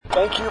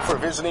Thank you for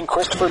visiting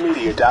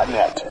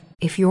ChristopherMedia.net.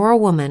 If you're a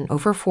woman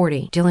over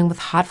 40 dealing with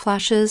hot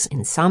flashes,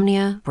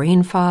 insomnia,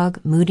 brain fog,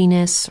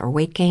 moodiness, or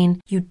weight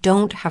gain, you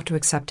don't have to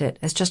accept it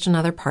as just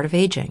another part of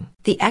aging.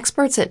 The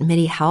experts at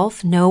MIDI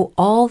Health know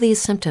all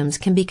these symptoms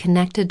can be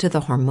connected to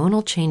the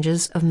hormonal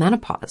changes of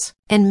menopause.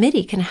 And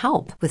MIDI can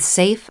help with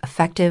safe,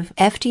 effective,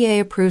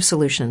 FDA-approved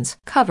solutions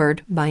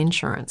covered by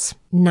insurance.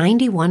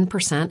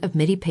 91% of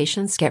MIDI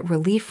patients get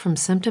relief from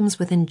symptoms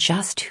within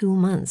just 2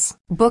 months.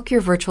 Book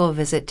your virtual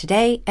visit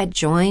today at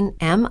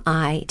joinmidi.com.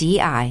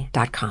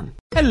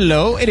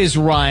 Hello, it is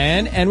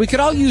Ryan, and we could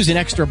all use an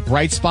extra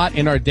bright spot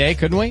in our day,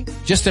 couldn't we?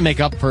 Just to make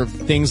up for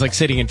things like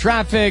sitting in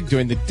traffic,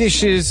 doing the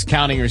dishes,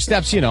 counting your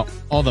steps,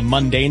 all the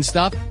mundane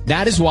stuff.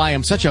 That is why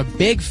I'm such a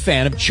big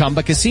fan of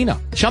Chumba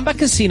Casino. Chumba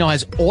Casino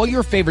has all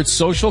your favorite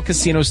social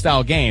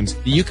casino-style games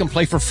that you can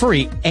play for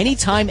free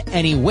anytime,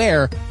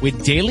 anywhere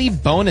with daily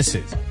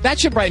bonuses. That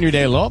should brighten your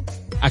day a little.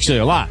 Actually,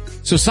 a lot.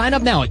 So sign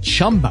up now at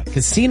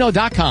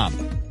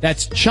ChumbaCasino.com.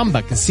 That's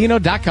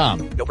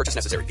ChumbaCasino.com. No purchase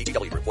necessary.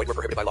 VGW Group. Void where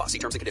prohibited by law. See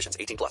terms and conditions.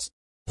 18+.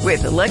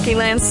 With the Lucky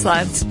Land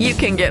Slots, you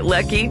can get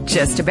lucky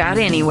just about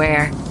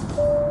anywhere.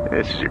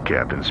 This is your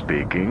captain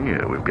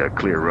speaking. We've got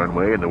clear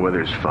runway and the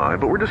weather's fine,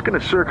 but we're just going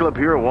to circle up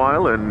here a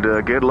while and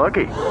get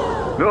lucky.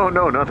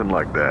 No, nothing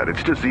like that.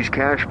 It's just these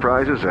cash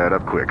prizes add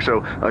up quick. So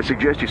I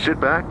suggest you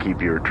sit back,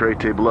 keep your tray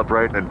table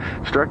upright, and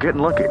start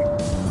getting lucky.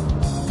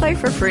 Play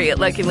for free at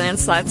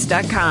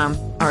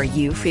LuckyLandSlots.com. Are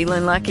you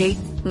feeling lucky?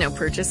 No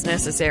purchase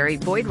necessary.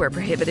 Void where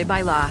prohibited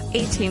by law.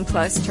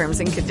 18+ terms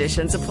and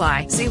conditions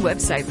apply. See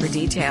website for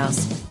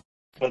details.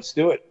 Let's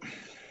do it.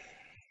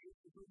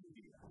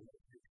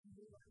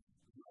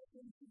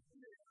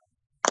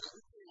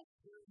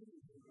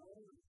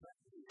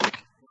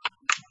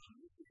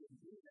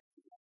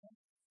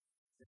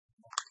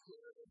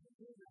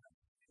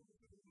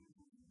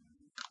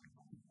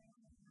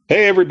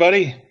 Hey,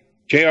 everybody.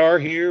 JR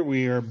here.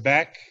 We are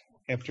back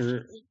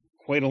after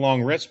quite a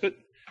long respite.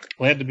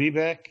 Glad to be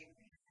back.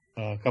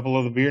 A couple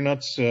of the beer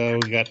nuts. We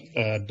got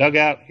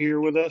Dugout here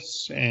with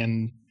us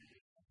and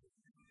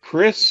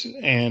Chris.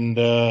 And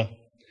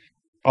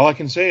all I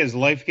can say is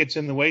life gets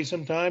in the way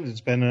sometimes.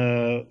 It's been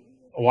a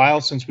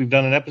while since we've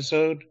done an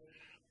episode,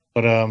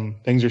 but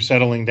things are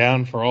settling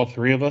down for all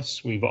three of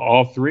us. We've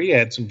all three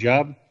had some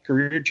job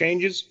career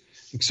changes,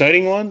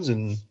 exciting ones,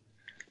 and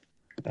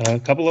a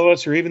couple of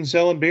us are even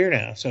selling beer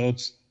now. So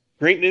it's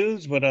great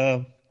news, but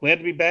glad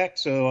to be back.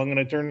 So I'm going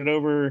to turn it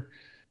over.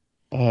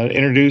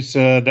 Introduce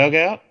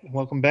Dugout.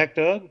 Welcome back,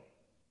 Doug.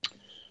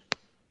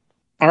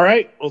 All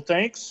right. Well,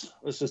 thanks.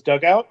 This is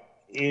Dugout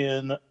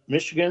in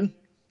Michigan.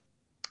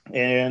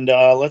 And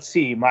let's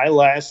see. My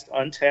last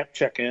Untapped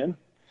check-in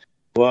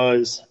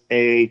was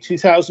a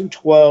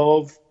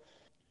 2012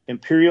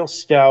 Imperial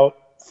Stout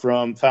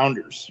from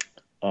Founders.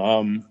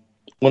 One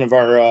of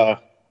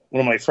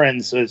my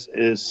friends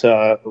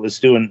was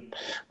doing.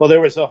 Well,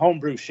 there was a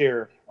homebrew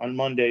share on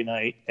Monday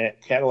night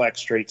at Cadillac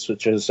Straits,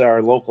 which is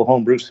our local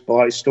homebrew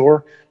supply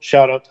store.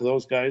 Shout out to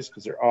those guys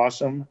because they're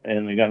awesome,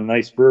 and they got a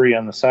nice brewery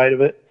on the side of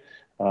it.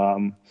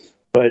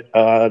 But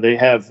they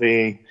have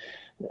a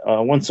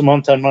once a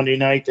month on Monday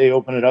night, they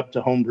open it up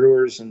to home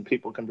brewers, and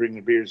people can bring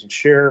their beers and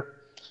share.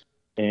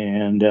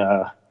 And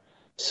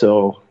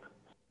so,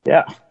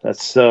 yeah,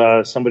 that's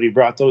somebody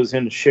brought those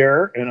in to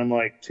share, and I'm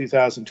like,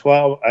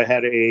 2012, I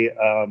had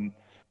a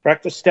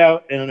breakfast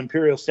stout and an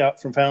Imperial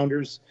Stout from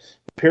Founders.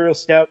 Imperial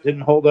Stout didn't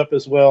hold up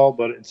as well,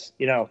 but it's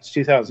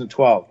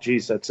 2012.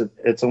 Geez,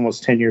 it's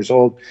almost 10 years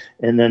old.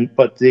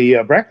 But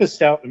the breakfast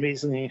stout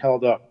amazingly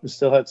held up. It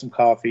still had some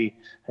coffee,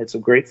 had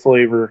some great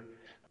flavor,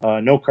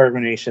 no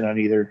carbonation on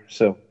either.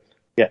 So,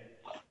 yeah,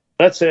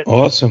 that's it.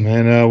 Awesome,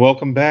 and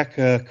welcome back,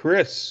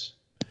 Chris.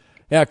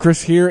 Yeah,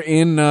 Chris here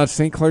in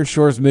St. Clair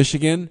Shores,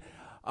 Michigan.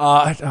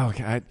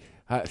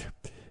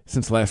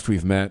 Since last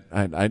we've met,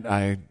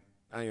 I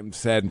am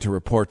saddened to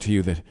report to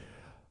you that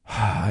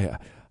I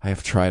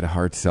have tried a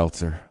hard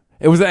seltzer.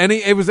 It was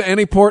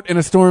any port in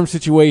a storm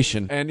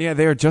situation, and yeah,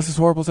 they are just as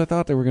horrible as I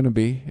thought they were going to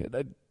be.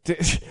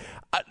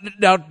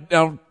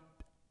 Now,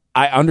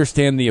 I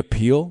understand the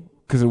appeal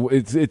because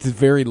it's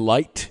very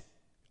light.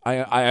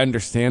 I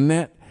understand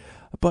that,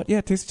 but yeah,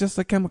 it tastes just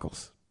like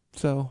chemicals.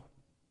 So,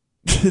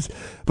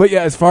 but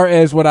yeah, as far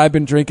as what I've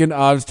been drinking,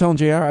 I was telling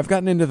JR, I've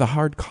gotten into the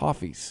hard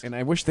coffees, and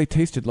I wish they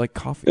tasted like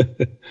coffee.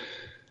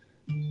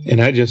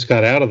 And I just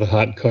got out of the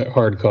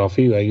hard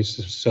coffee. I used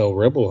to sell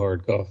Rebel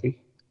hard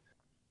coffee.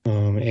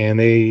 And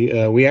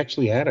we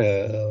actually had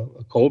a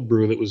cold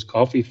brew that was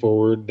coffee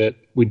forward that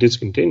we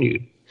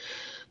discontinued.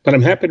 But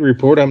I'm happy to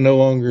report I'm no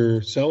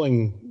longer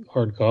selling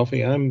hard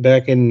coffee. I'm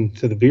back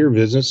into the beer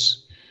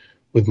business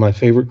with my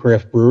favorite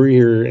craft brewery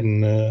here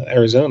in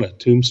Arizona,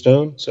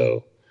 Tombstone.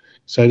 So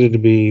excited to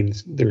be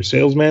their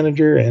sales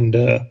manager, and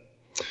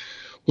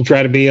we'll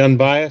try to be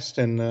unbiased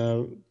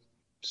and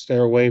stay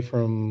away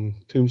from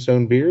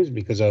Tombstone beers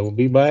because I will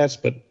be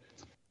biased, but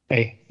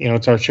hey,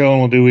 it's our show and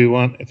we'll do what we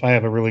want. If I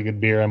have a really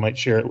good beer, I might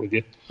share it with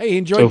you. Hey, he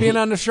enjoyed being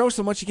on the show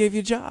so much he gave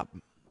you a job.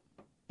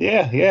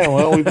 Yeah.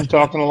 Well, we've been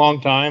talking a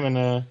long time,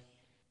 and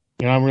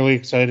I'm really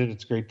excited.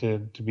 It's great to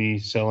be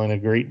selling a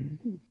great,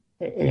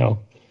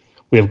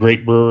 we have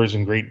great brewers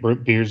and great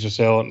beers to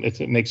sell, and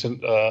it makes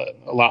it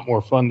a lot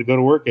more fun to go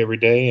to work every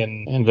day.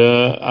 And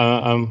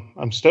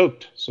I'm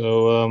stoked.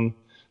 So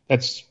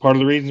that's part of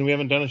the reason we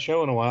haven't done a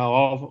show in a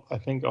while. I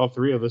think all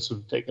three of us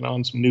have taken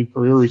on some new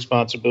career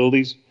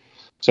responsibilities.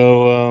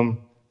 So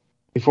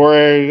before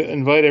I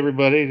invite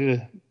everybody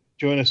to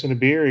join us in a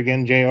beer,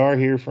 again, JR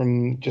here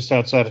from just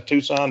outside of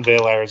Tucson,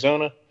 Vail,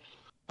 Arizona.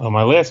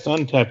 My last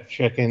Untapped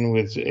check-in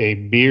was a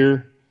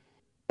beer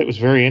that was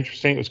very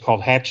interesting. It was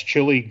called Hatch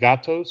Chili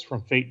Gatos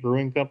from Fate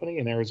Brewing Company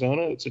in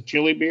Arizona. It's a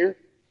chili beer.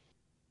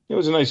 It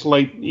was a nice,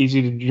 light,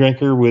 easy to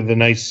drinker with a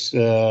nice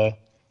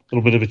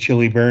little bit of a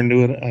chili burn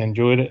to it. I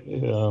enjoyed it.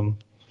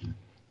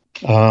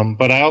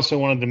 But I also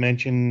wanted to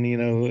mention,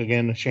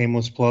 again, a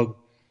shameless plug.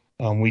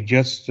 We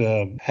just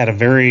had a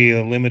very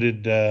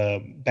limited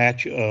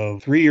batch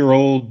of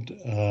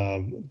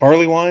 3-year-old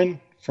barley wine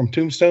from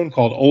Tombstone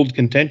called Old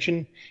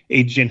Contention,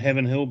 aged in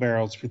Heaven Hill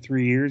barrels for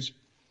 3 years.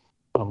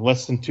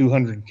 Less than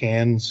 200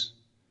 cans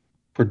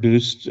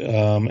produced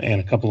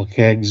and a couple of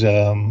kegs.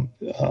 So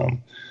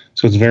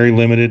it's very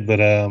limited, but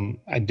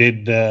I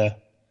did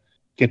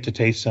get to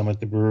taste some at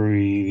the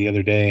brewery the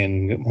other day,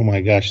 and oh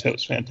my gosh, that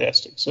was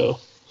fantastic. So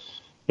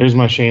there's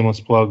my shameless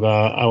plug.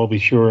 I will be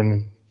sure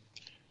and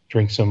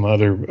drink some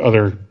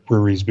other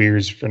breweries'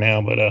 beers for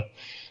now. But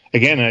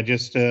again, I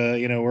just,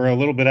 we're a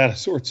little bit out of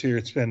sorts here.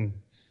 It's been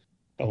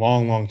a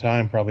long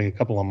time, probably a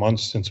couple of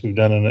months since we've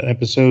done an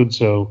episode.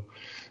 So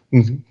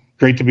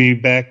great to be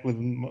back with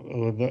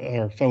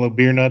our fellow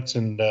beer nuts,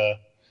 and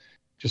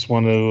just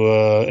want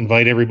to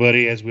invite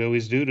everybody, as we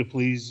always do, to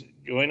please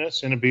join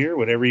us in a beer.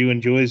 Whatever you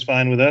enjoy is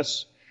fine with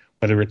us,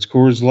 whether it's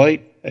Coors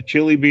Light, a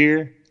chili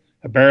beer,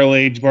 a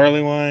barrel-aged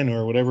barley wine,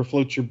 or whatever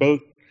floats your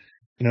boat.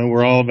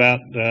 We're all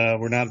about,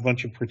 we're not a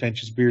bunch of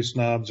pretentious beer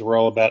snobs. We're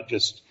all about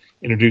just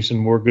introducing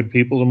more good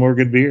people to more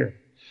good beer.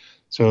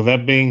 So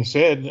that being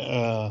said,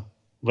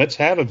 let's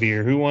have a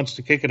beer. Who wants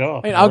to kick it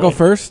off? I'll go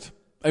first.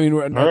 All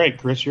right,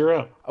 Chris, you're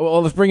up. Well,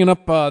 let's bring it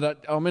up.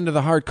 I'm into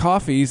the hard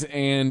coffees,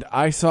 and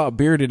I saw a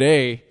beer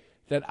today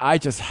that I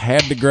just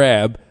had to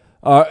grab.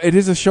 It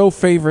is a show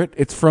favorite.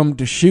 It's from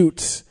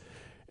Deschutes.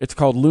 It's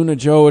called Luna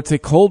Joe. It's a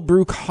cold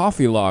brew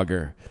coffee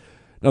lager.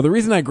 Now, the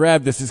reason I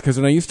grabbed this is because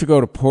when I used to go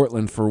to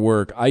Portland for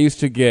work, I used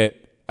to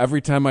get,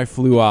 every time I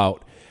flew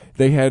out,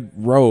 they had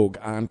Rogue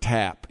on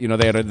tap.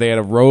 They had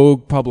a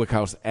Rogue Public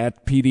House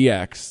at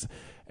PDX,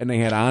 and they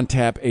had on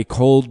tap a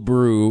cold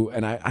brew,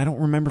 and I don't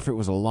remember if it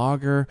was a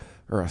lager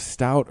or a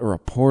stout or a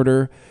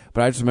porter,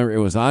 but I just remember it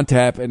was on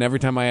tap, and every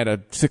time I had a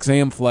 6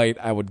 a.m. flight,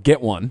 I would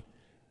get one,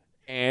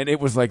 and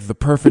it was like the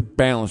perfect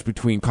balance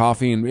between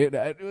coffee and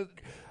it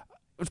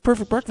was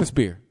perfect breakfast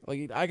beer.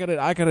 Like I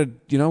gotta,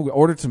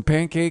 ordered some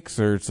pancakes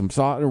or some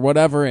sauce or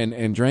whatever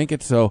and drank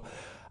it. So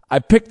I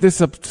picked this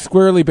up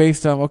squarely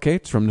based on, okay,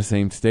 it's from the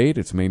same state.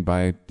 It's made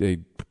by a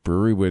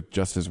brewery with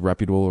just as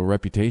reputable a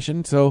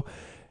reputation. So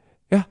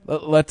yeah,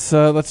 let's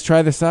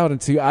try this out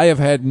and see. I have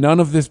had none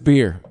of this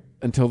beer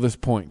until this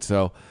point.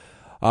 So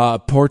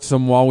poured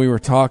some while we were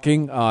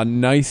talking.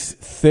 Nice,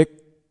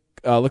 thick,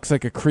 looks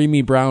like a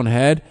creamy brown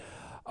head.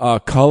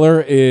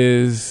 Color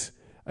is...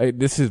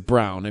 this is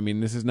brown.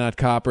 This is not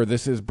copper.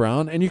 This is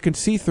brown, and you can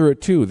see through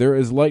it too. There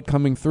is light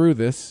coming through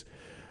this,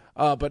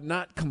 but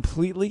not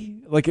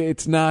completely. Like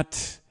it's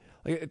not.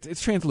 Like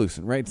it's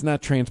translucent, right? It's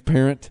not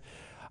transparent.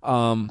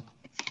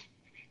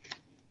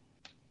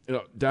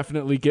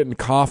 Definitely getting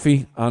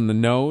coffee on the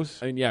nose.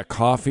 And yeah,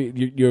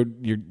 coffee. You're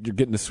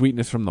getting the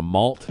sweetness from the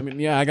malt.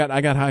 I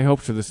got high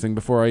hopes for this thing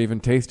before I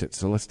even taste it.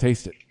 So let's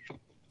taste it.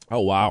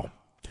 Oh wow.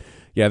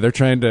 Yeah, they're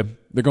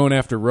going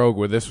after Rogue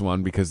with this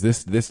one because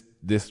this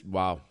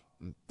wow.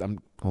 Hold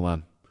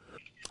on.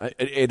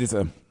 It is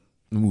a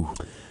smooth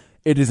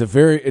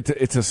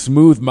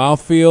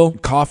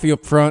mouthfeel, coffee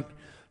up front,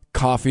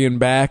 coffee in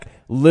back,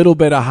 little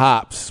bit of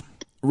hops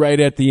right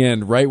at the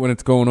end, right when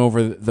it's going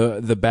over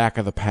the back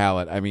of the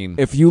palate.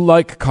 If you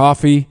like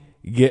coffee,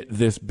 get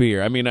this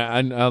beer.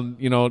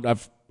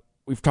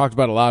 We've talked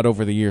about it a lot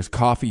over the years.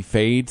 Coffee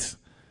fades.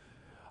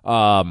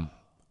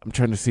 I'm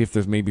trying to see if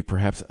there's maybe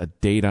perhaps a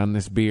date on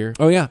this beer.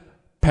 Oh, yeah.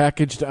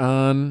 Packaged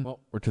on...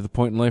 Well, we're to the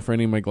point in life where I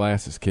need my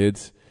glasses,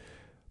 kids.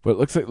 But it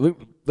looks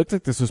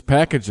like this was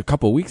packaged a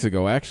couple weeks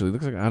ago, actually. It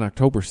looks like on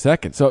October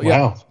 2nd. So, yeah.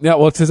 Wow. Yeah,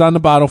 well, it says on the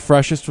bottle,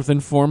 freshest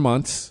within 4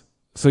 months.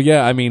 So,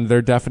 yeah,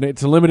 they're definite.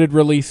 It's a limited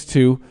release,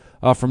 too,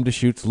 from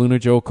Deschutes. Luna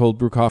Joe Cold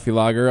Brew Coffee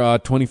Lager.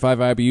 25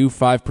 IBU,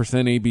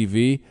 5%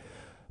 ABV.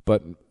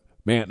 But...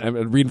 Man,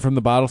 I'm reading from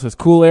the bottle. It says,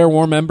 cool air,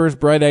 warm embers,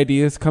 bright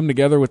ideas come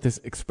together with this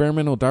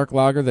experimental dark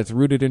lager that's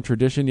rooted in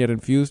tradition yet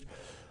infused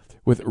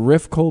with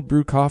Riff cold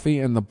brew coffee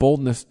and the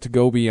boldness to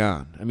go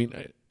beyond.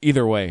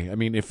 Either way.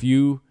 If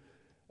you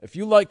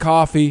like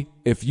coffee,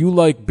 if you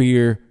like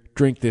beer,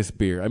 drink this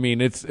beer.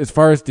 It's as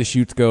far as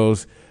Deschutes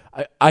goes.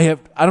 I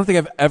don't think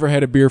I've ever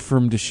had a beer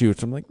from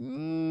Deschutes. I'm like,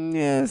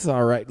 yeah, it's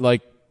all right.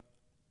 Like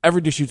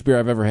every Deschutes beer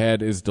I've ever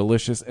had is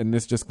delicious, and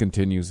this just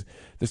continues.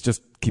 This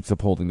just keeps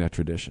upholding that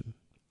tradition.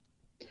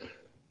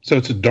 So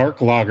it's a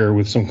dark lager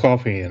with some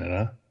coffee in it,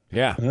 huh?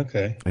 Yeah.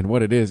 Okay. And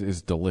what it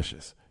is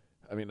delicious.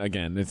 I mean,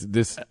 again, it's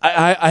this.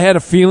 I had a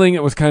feeling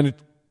it was kind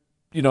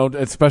of,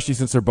 especially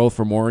since they're both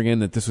from Oregon,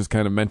 that this was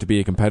kind of meant to be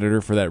a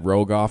competitor for that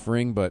Rogue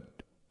offering. But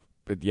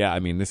yeah, I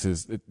mean, this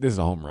is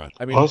a home run.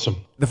 I mean, awesome.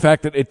 The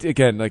fact that it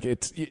again, like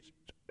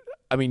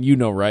I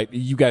mean, right?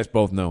 You guys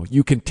both know.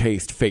 You can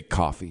taste fake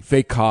coffee.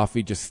 Fake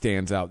coffee just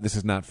stands out. This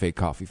is not fake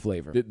coffee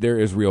flavor. There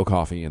is real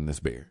coffee in this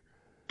beer.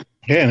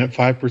 Yeah, and at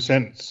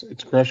 5%,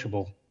 it's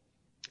crushable.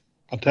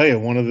 I'll tell you,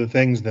 one of the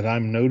things that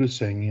I'm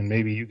noticing, and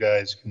maybe you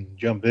guys can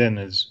jump in,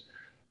 is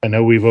I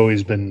know we've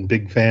always been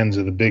big fans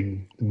of the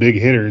big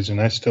hitters, and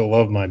I still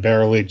love my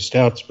barrel-aged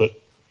stouts, but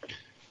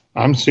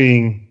I'm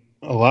seeing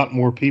a lot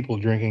more people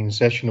drinking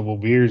sessionable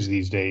beers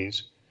these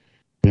days,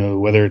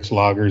 whether it's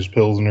lagers,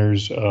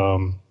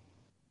 pilsners,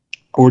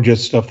 or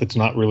just stuff that's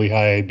not really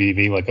high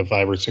ABV, like a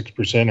 5 or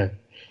 6%er.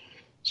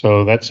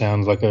 So that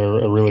sounds like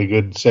a really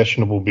good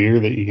sessionable beer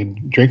that you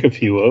can drink a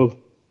few of.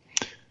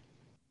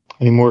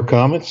 Any more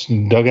comments?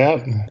 Dug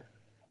out?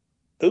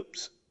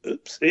 Oops.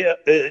 Yeah,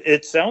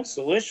 it sounds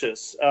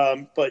delicious.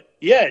 But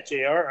yeah,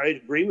 JR, I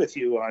agree with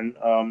you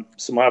on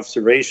some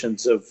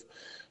observations of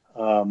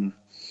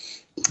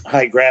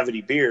high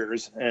gravity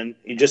beers, and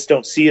you just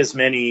don't see as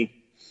many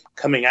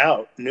coming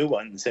out, new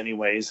ones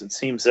anyways. It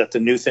seems that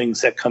the new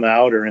things that come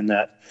out are in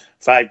that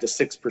 5 to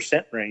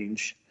 6%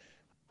 range.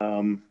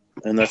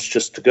 And that's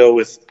just to go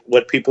with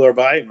what people are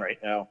buying right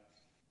now.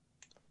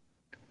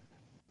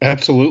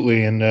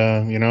 Absolutely. And,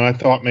 I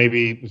thought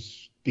maybe it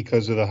was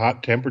because of the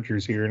hot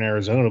temperatures here in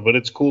Arizona, but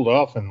it's cooled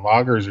off and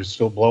lagers are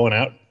still blowing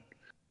out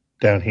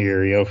down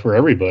here, for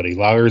everybody.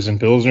 Lagers and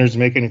pilsners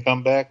making a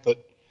comeback.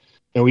 But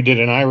we did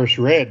an Irish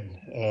Red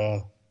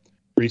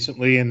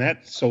recently, and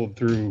that sold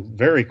through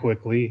very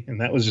quickly. And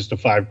that was just a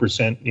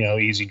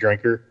 5%, easy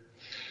drinker.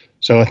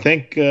 So I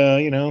think,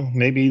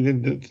 maybe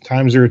the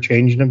times are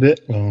changing a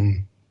bit.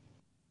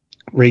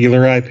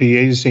 Regular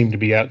IPAs seem to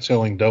be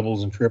outselling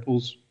doubles and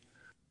triples,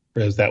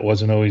 whereas that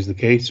wasn't always the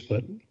case.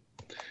 But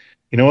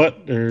you know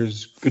what?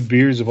 There's good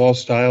beers of all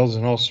styles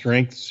and all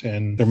strengths,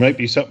 and there might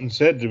be something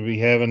said to be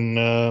having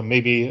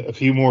maybe a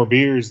few more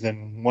beers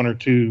than one or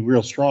two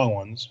real strong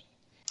ones.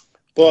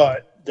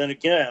 But then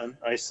again,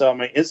 I saw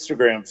my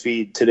Instagram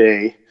feed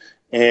today,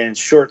 and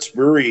Shorts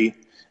Brewery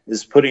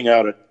is putting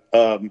out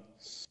I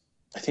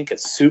think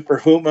it's Super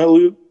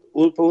Huma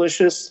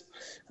Lupulicious.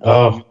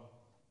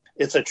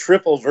 It's a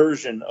triple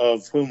version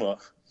of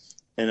Huma,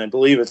 and I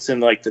believe it's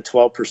in like the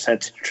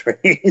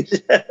 12%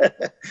 range.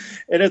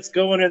 And it's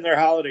going in their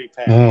holiday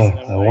packs.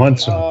 I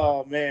want some.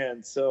 Oh,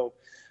 man. So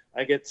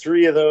I get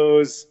 3 of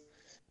those,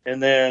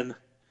 and then,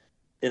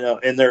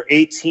 and they're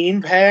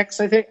 18 packs,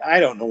 I think. I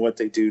don't know what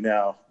they do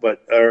now,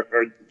 but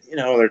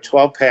they're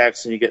 12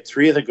 packs, and you get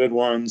 3 of the good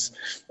ones,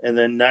 and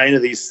then 9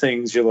 of these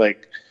things you're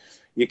like,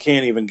 you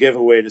can't even give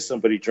away to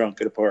somebody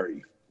drunk at a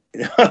party.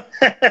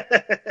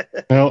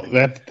 Well,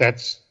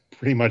 that's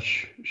pretty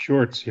much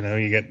Shorts.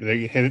 You get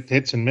the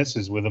hits and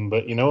misses with them.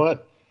 But you know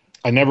what?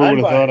 I never would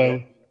have thought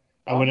I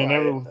would have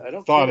never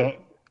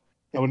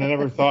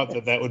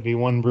thought that would be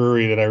one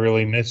brewery that I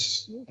really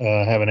miss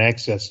having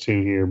access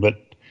to here.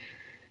 But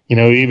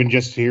even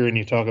just hearing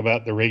you talk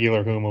about the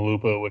regular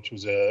Humalupa, which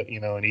was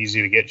an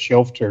easy to get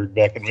shelf turd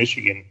back in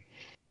Michigan.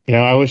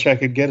 I wish I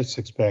could get a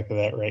 6-pack of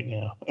that right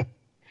now.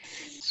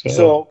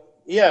 So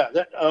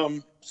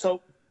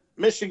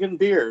Michigan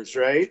beers,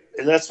 right?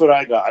 And that's what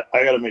I got.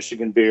 I got a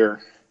Michigan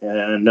beer.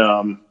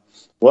 And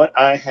what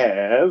I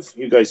have,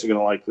 you guys are going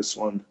to like this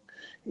one,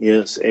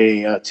 is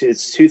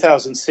it's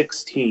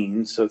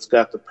 2016, so it's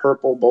got the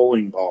purple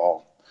bowling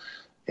ball.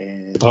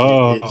 And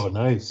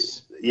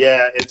nice.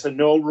 Yeah, it's a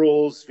no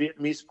rules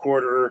Vietnamese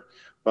porter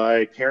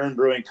by Perrin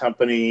Brewing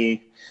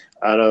Company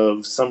out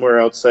of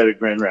somewhere outside of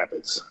Grand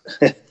Rapids.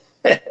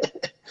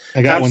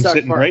 I got one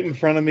sitting right in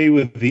front of me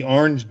with the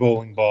orange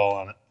bowling ball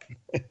on it.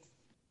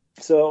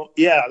 So,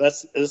 yeah,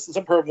 this is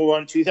a purple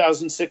one,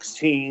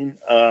 2016.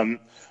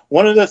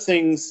 One of the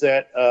things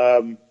that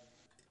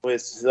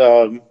with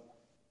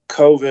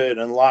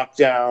COVID and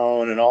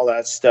lockdown and all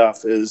that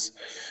stuff is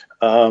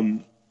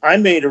I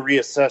made a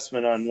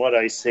reassessment on what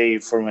I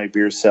save for my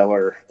beer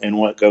cellar and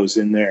what goes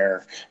in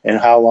there and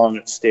how long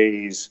it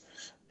stays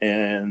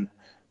and,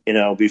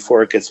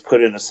 before it gets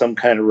put into some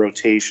kind of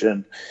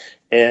rotation.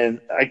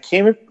 And I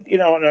came,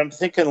 and I'm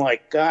thinking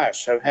like,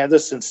 gosh, I've had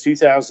this since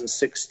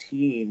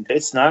 2016.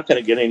 It's not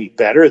going to get any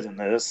better than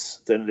it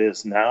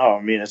is now.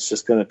 I mean, it's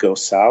just going to go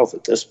south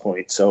at this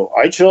point. So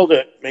I chilled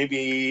it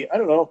maybe, I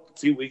don't know, a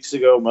few weeks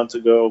ago, a month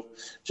ago,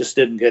 just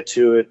didn't get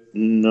to it.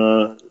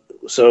 And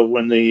so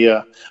when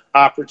the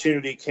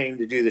opportunity came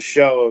to do the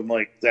show, I'm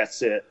like,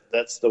 that's it.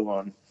 That's the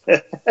one.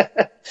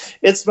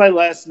 It's my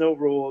last no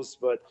rules,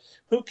 but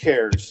who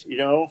cares?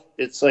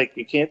 It's like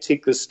you can't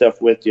take this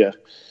stuff with you.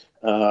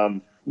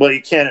 Well,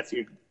 you can if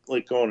you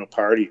like going to a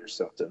party or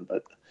something,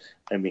 but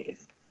I mean,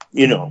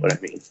 you know what I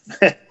mean.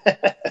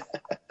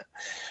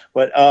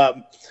 But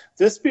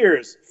this beer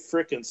is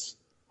freaking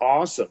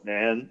awesome,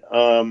 man.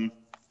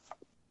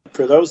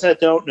 For those that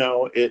don't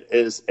know, it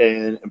is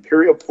an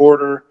Imperial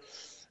Porter,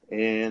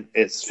 and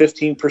it's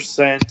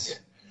 15%.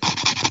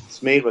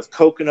 It's made with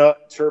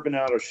coconut,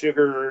 turbinado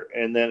sugar,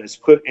 and then it's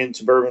put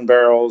into bourbon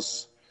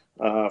barrels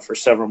for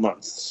several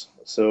months.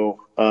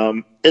 So,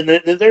 and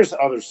then there's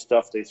other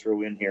stuff they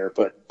throw in here,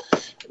 but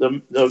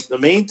the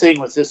main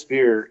thing with this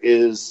beer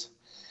is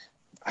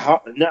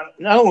how not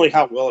only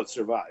how well it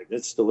survived,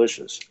 it's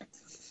delicious,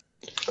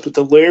 but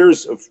the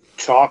layers of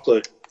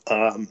chocolate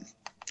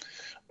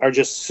are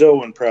just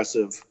so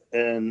impressive,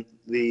 and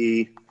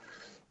the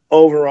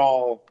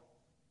overall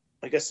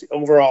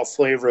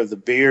flavor of the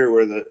beer,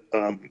 where the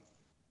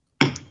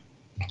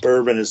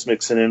bourbon is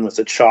mixing in with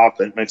the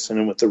chocolate, mixing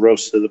in with the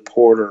roast of the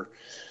porter,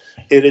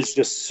 it is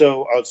just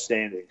so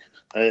outstanding.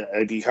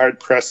 I'd be hard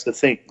pressed to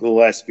think the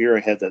last beer I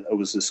had that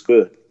was this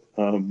good.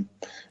 And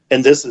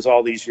this is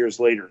all these years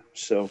later,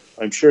 so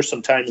I'm sure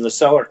some time in the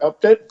cellar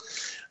helped it.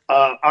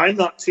 I'm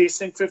not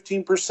tasting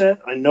 15%.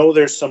 I know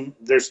there's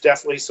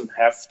definitely some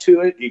heft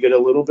to it. You get a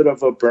little bit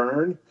of a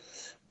burn,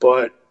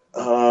 but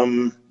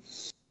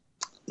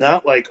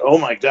not like, oh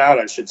my God,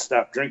 I should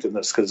stop drinking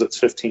this because it's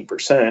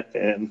 15%,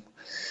 and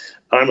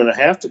I'm going to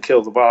have to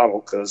kill the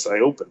bottle because I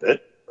opened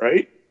it,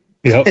 right?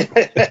 Yep.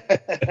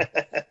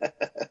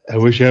 I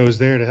wish I was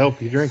there to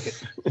help you drink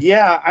it.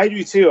 Yeah, I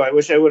do too. I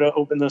wish I would have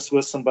opened this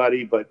with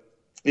somebody, but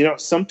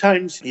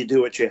sometimes you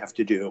do what you have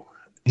to do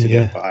to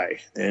get by,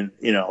 and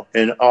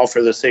and all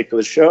for the sake of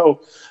the show,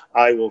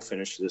 I will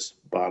finish this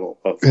bottle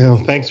of.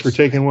 Thanks for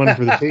taking one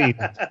for the team.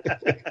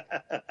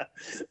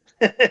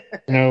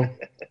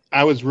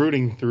 I was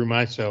rooting through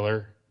my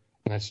cellar,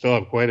 and I still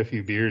have quite a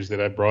few beers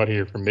that I brought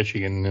here from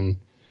Michigan, and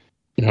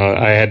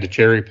I had to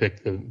cherry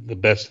pick the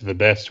best of the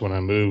best when I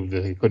moved.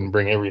 I couldn't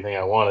bring everything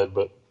I wanted,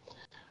 but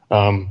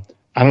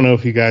I don't know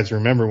if you guys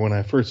remember when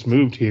I first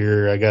moved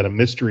here, I got a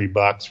mystery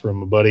box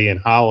from a buddy in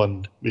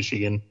Holland,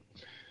 Michigan.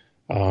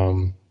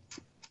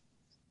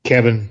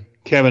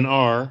 Kevin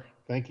R.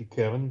 Thank you,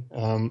 Kevin.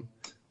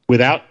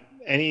 Without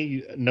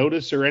any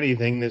notice or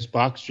anything, this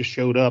box just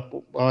showed up.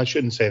 Well, I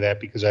shouldn't say that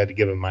because I had to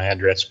give him my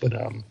address, but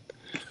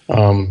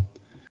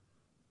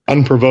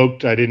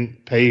unprovoked, I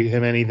didn't pay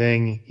him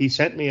anything. He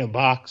sent me a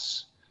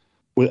box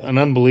with an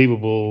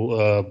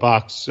unbelievable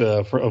box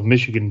of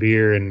Michigan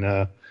beer,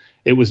 and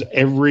it was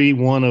every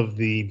one of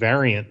the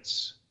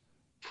variants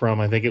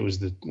from, I think it was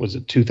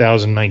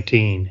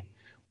 2019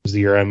 was the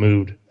year I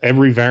moved.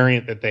 Every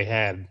variant that they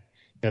had.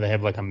 They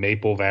have like a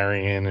maple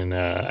variant, and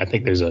I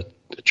think there's a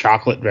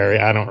chocolate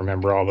variant. I don't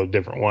remember all the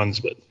different ones,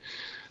 but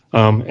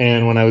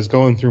and when I was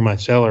going through my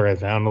cellar, I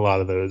found a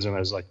lot of those, and I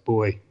was like,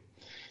 boy,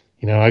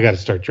 I got to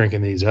start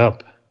drinking these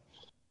up.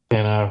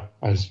 And I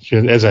was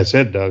just, as I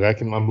said, Doug,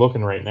 I'm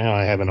looking right now.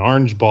 I have an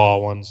orange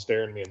ball one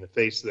staring me in the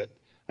face that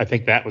I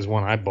think that was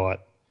one I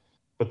bought,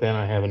 but then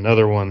I have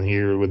another one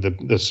here with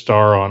the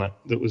star on it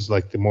that was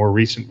like the more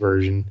recent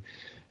version,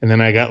 and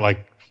then I got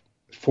like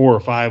 4 or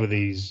 5 of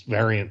these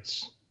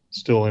variants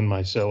still in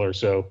my cellar.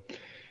 So,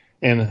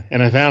 and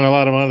I found a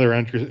lot of other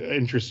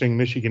interesting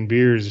Michigan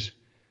beers.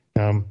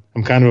 I'm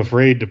kind of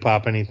afraid to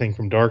pop anything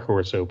from Dark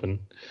Horse open,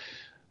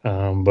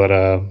 but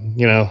I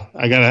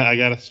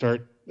gotta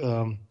start.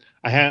 I'm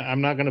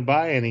not gonna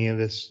buy any of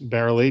this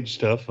barrel aged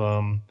stuff.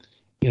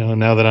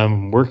 Now that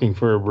I'm working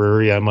for a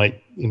brewery, I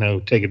might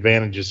take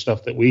advantage of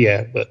stuff that we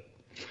have. But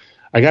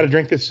I got to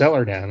drink this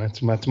cellar down.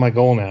 That's my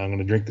goal now. I'm going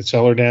to drink the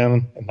cellar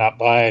down and not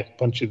buy a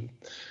bunch of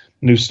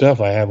new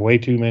stuff. I have way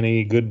too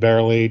many good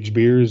barrel-aged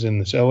beers in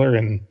the cellar,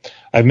 and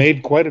I've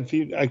made quite a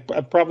few.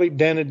 I've probably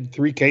dented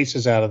 3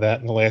 cases out of that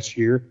in the last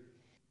year,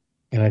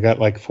 and I got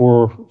like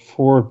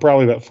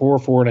probably about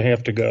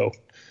 4.5 to go,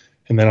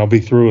 and then I'll be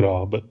through it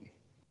all. But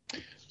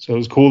so it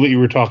was cool that you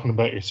were talking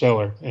about your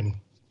cellar, and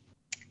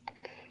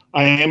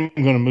I am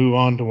going to move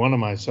on to one of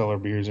my cellar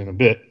beers in a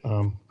bit.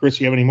 Chris,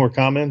 you have any more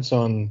comments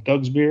on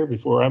Doug's beer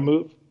before I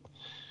move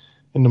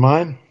into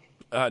mine?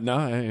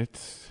 No,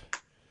 it's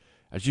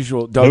as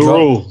usual.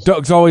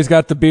 Doug's always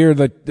got the beer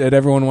that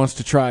everyone wants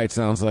to try, it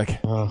sounds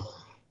like. No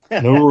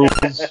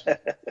rules.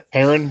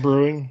 Heron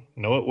Brewing,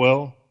 know it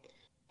well.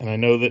 And I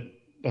know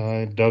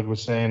that Doug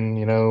was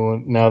saying,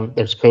 now that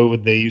there's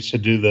COVID, they used to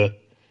do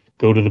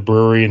go to the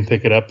brewery and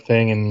pick it up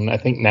thing. And I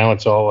think now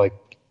it's all like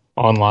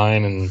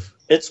online and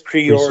it's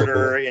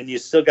pre-order, and you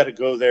still got to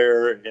go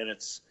there. And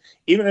it's,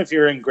 even if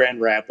you're in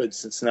Grand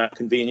Rapids, it's not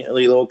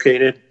conveniently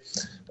located.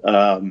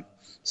 And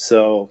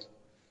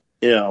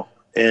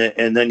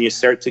then you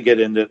start to get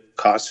into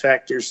cost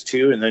factors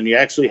too. And then you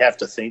actually have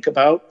to think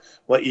about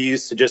what you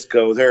used to just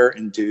go there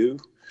and do.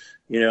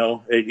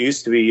 It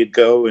used to be you'd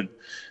go and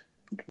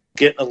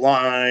get in a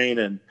line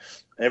and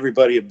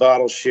everybody would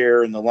bottle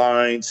share in the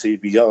line. So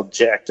you'd be all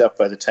jacked up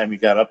by the time you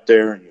got up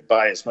there, and you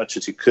buy as much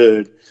as you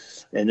could.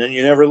 And then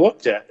you never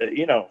looked at it,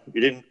 you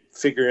didn't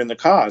figure in the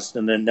cost.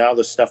 And then now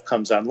the stuff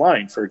comes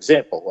online. For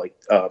example, like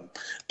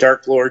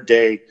Dark Lord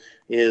Day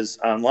is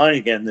online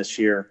again this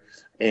year,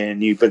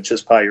 and you can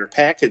just buy your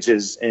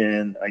packages.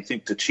 And I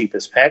think the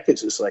cheapest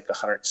package is like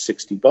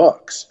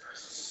 $160.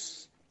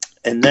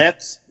 And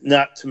that's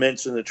not to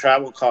mention the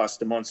travel cost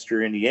to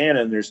Munster,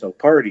 Indiana, and there's no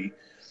party.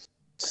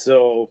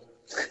 So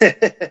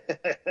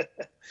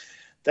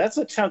that's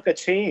a chunk of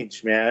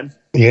change, man.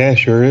 Yeah,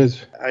 sure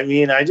is. I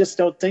mean, I just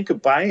don't think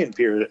of buying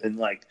beer in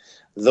like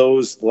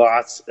those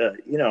lots,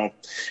 And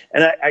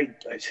I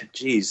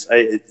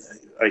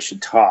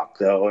should talk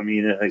though. I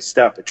mean, I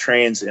stop at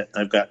transit,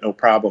 I've got no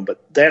problem,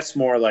 but that's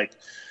more like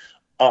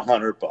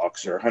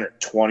 $100 or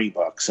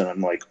 $120, and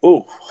I'm like,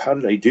 oh, how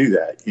did I do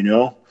that?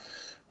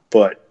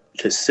 But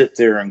to sit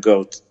there and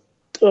go,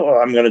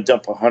 I'm going to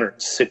dump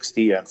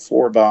 160 on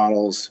 4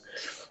 bottles,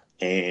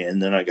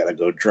 and then I got to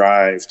go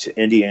drive to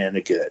Indiana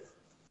to get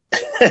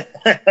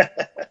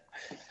it.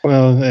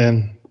 Well,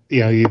 and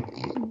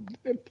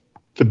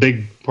the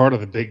big part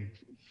of the big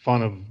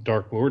fun of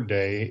Dark Lord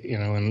Day,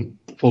 and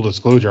full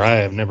disclosure, I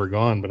have never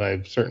gone, but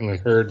I've certainly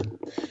heard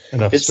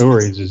enough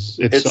stories.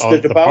 It's all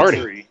the party.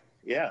 Debauchery.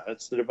 Yeah,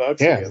 it's the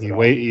debauchery. Yeah, you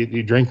wait,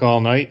 you drink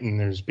all night, and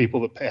there's people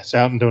that pass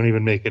out and don't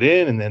even make it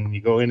in, and then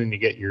you go in and you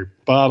get your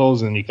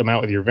bottles, and you come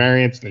out with your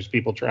variants, and there's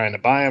people trying to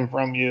buy them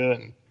from you,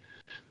 and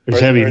there's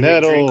heavy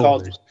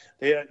metal.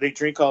 They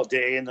drink all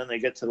day, and then they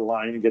get to the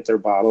line and get their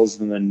bottles,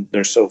 and then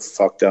they're so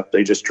fucked up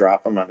they just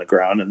drop them on the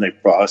ground and they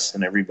bust,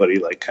 and everybody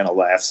like kind of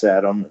laughs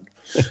at them.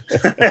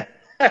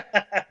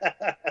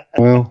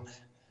 Well,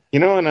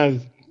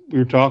 and we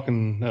were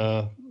talking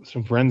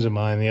some friends of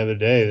mine the other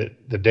day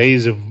that the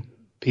days of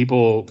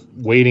people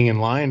waiting in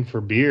line for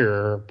beer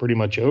are pretty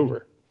much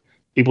over.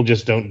 People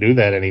just don't do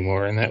that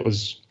anymore, and that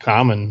was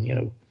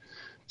common,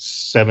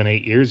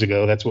 7-8 years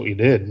ago. That's what we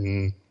did,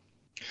 and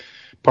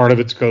part of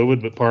it's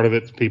COVID, but part of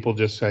it's people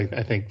just. I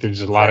think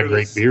there's a lot of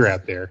great beer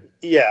out there.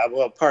 Yeah,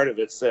 well, part of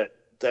it's that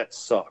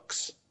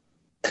sucks.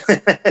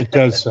 It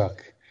does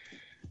suck.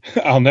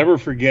 I'll never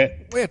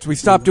forget. Wait, we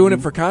stopped doing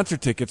it for concert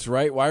tickets,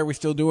 right? Why are we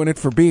still doing it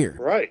for beer?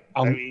 Right.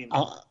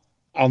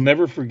 I'll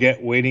never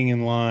forget waiting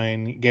in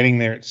line, getting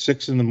there at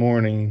 6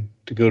 a.m.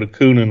 to go to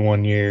Coonan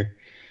one year,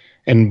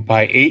 and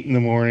by 8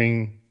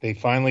 a.m. they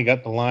finally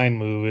got the line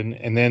moving,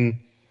 and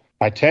then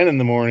by 10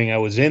 a.m. I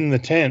was in the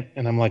tent,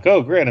 and I'm like,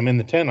 oh great, I'm in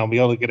the tent, I'll be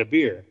able to get a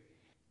beer.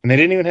 And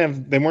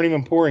they weren't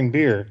even pouring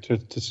beer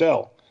to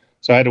sell.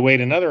 So I had to wait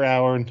another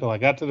hour until I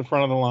got to the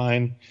front of the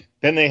line.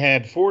 Then they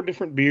had 4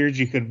 different beers.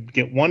 You could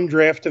get 1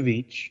 draft of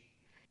each.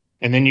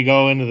 And then you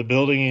go into the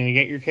building and you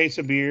get your case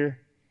of beer,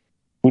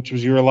 which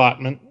was your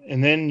allotment.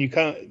 And then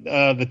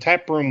the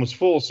tap room was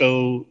full,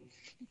 so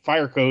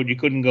fire code, you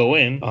couldn't go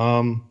in.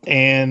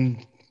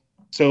 And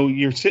so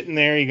you're sitting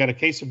there, you got a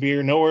case of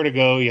beer, nowhere to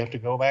go. You have to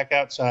go back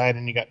outside,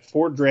 and you got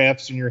 4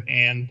 drafts in your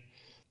hand.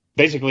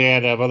 Basically, I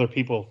had to have other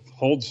people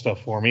hold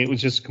stuff for me. It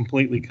was just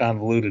completely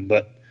convoluted.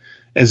 But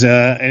as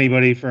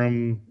anybody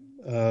from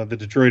the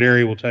Detroit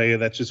area will tell you,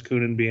 that's just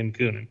Coonan being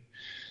Coonan.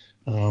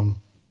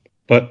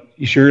 But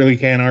you surely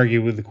can't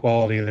argue with the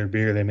quality of their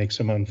beer. They make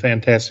some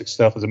fantastic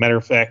stuff. As a matter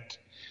of fact,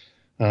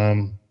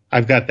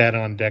 I've got that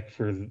on deck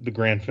for the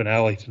grand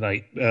finale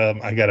tonight.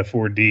 I got a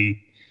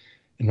 4D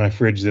in my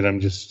fridge that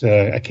I'm just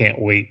I can't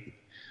wait.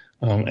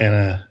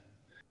 And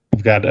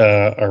I've got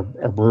our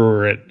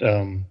brewer at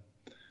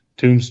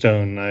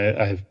Tombstone.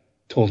 I've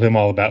told him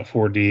all about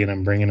 4D, and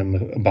I'm bringing him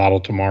a bottle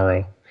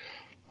tomorrow.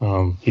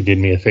 He did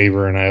me a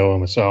favor, and I owe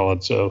him a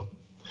solid. So,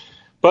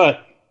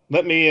 but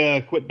let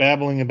me quit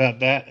babbling about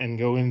that and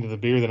go into the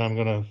beer that I'm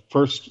going to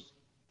first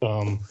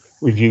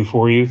review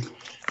for you.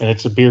 And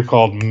it's a beer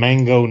called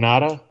Mango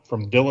Nada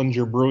from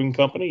Dillinger Brewing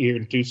Company here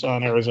in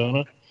Tucson,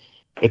 Arizona.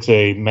 It's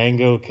a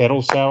mango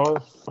kettle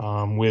sour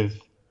with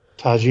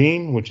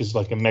tajin, which is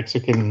like a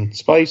Mexican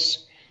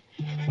spice.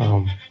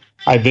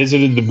 I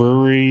visited the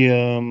brewery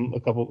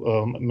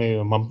maybe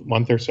a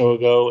month or so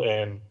ago,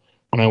 and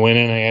when I went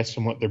in, I asked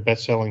them what their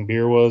best-selling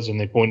beer was, and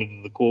they pointed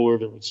to the cooler.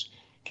 There was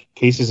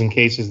cases and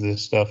cases of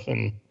this stuff,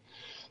 and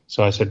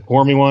so I said,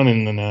 pour me one,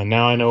 and then,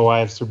 now I know why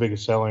it's their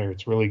biggest seller.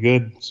 It's really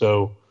good,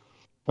 so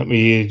let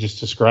me just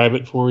describe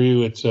it for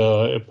you. It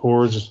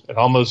pours. It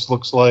almost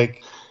looks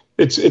like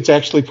it's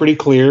actually pretty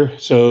clear.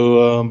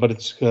 So, but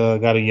it's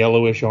got a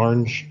yellowish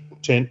orange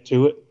tint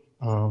to it.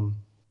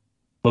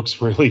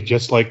 Looks really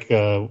just like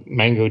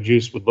mango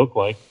juice would look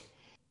like.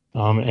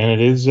 And it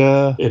is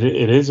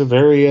a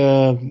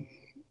very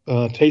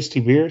tasty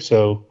beer.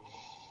 So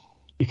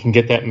you can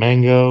get that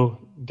mango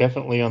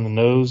definitely on the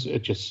nose.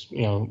 It just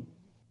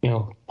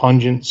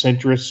pungent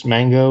citrus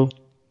mango.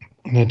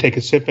 And then take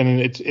a sip, and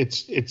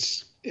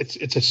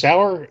it's a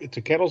sour. It's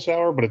a kettle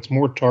sour, but it's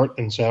more tart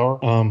than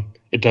sour.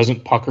 It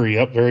doesn't pucker you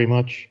up very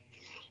much.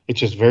 It's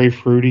just very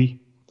fruity.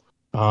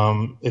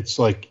 It's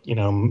like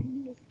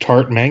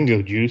tart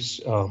mango juice.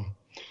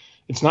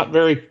 It's not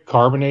very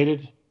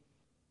carbonated.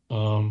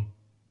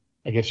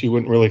 I guess you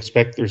wouldn't really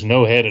expect. There's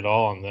no head at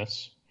all on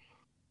this.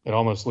 It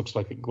almost looks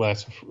like a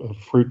glass of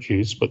fruit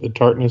juice, but the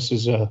tartness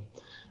is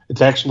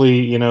it's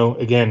actually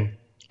again.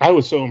 I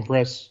was so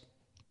impressed.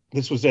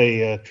 This was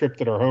a trip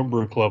that our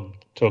homebrew club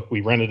took.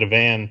 We rented a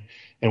van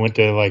and went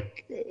to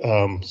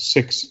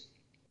 6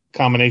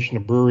 combination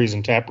of breweries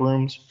and tap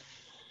rooms.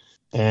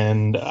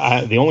 And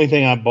the only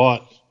thing I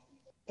bought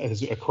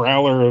as a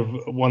crowler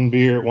of one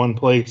beer at one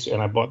place,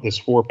 and I bought this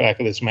 4-pack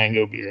of this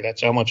mango beer.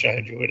 That's how much I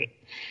enjoyed it.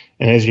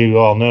 And as you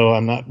all know,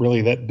 I'm not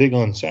really that big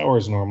on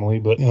sours normally,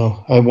 but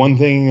one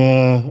thing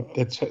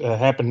that's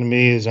happened to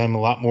me is I'm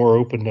a lot more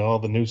open to all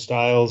the new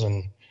styles,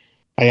 and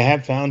I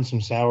have found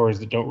some sours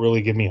that don't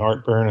really give me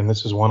heartburn, and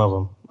this is one of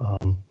them.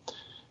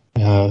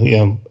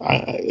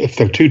 If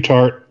they're too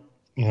tart,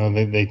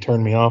 they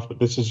turn me off, but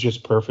this is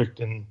just perfect,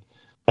 and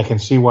I can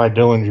see why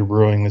Dillinger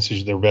Brewing, this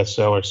is their best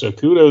seller. So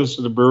kudos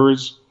to the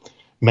brewers.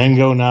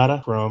 Mango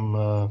Nada from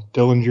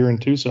Dillinger in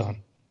Tucson.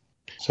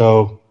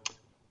 So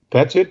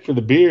that's it for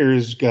the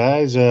beers,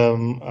 guys.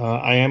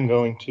 I am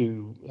going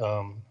to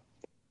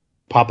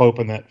pop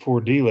open that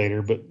 4D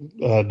later, but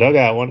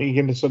Dugout, why don't you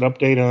give us an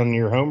update on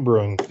your home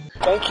brewing?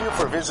 Thank you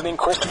for visiting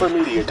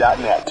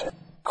ChristopherMedia.net.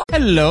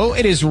 Hello,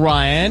 it is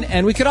Ryan,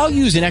 and we could all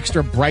use an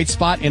extra bright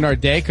spot in our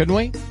day, couldn't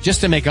we?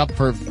 Just to make up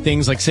for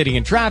things like sitting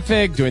in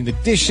traffic, doing the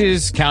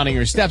dishes, counting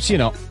your steps,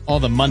 all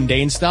the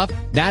mundane stuff.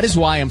 That is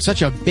why I'm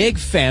such a big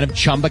fan of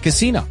Chumba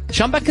Casino.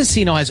 Chumba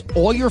Casino has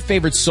all your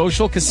favorite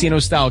social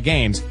casino-style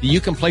games that you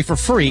can play for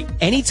free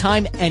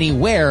anytime,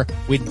 anywhere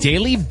with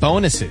daily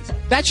bonuses.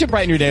 That should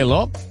brighten your day a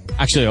little.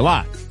 Actually, a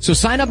lot. So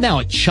sign up now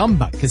at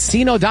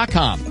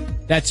ChumbaCasino.com.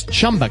 That's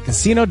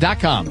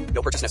ChumbaCasino.com.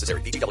 No purchase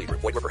necessary. VGW Group.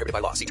 Void where prohibited by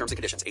law. See terms and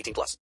conditions.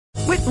 18+.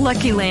 With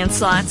Lucky Land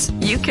Slots,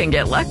 you can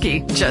get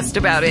lucky just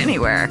about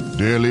anywhere.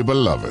 Dearly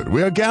beloved,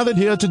 we are gathered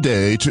here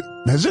today to...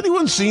 Has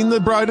anyone seen the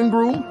bride and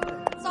groom?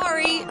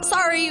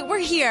 Sorry, we're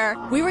here.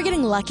 We were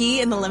getting lucky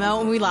in the limo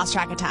and we lost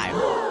track of time.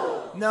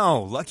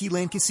 No, Lucky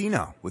Land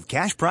Casino. With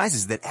cash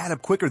prizes that add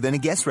up quicker than a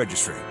guest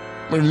registry.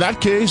 In that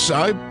case,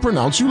 I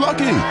pronounce you lucky.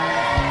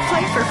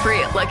 Play for free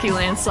at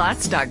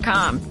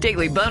LuckyLandSlots.com.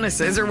 Daily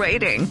bonuses are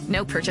waiting.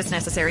 No purchase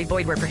necessary.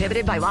 Void where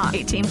prohibited by law.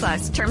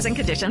 18+. Terms and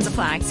conditions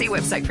apply. See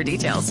website for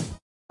details.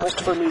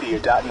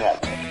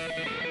 ChristopherMedia.net.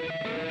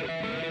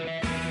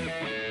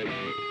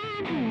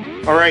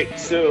 All right,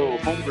 so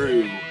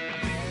homebrew.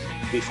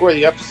 Before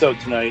the episode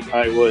tonight,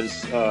 I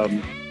was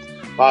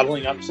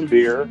bottling up some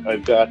beer.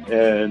 I've got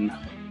an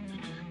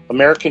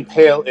American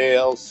Pale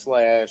Ale /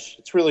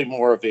 it's really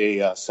more of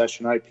a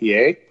session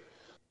IPA.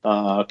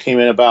 Came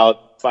in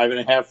about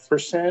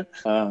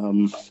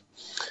 5.5%.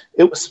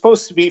 It was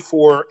supposed to be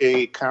for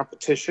a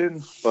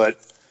competition, but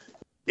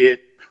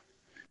it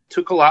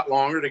took a lot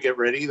longer to get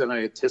ready than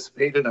I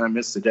anticipated. I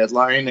missed the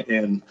deadline,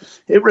 and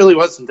it really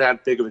wasn't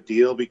that big of a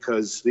deal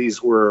because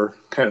these were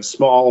kind of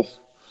small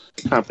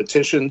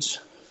competitions.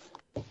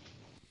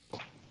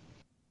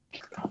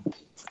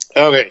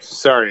 Okay,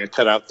 sorry, I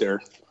cut out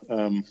there.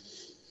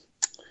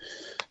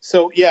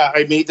 So yeah,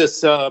 I made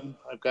this.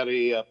 I've got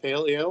a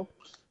pale ale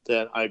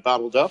that I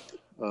bottled up.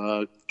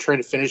 Trying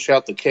to finish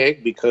out the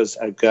keg because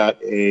I've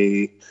got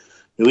a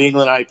New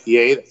England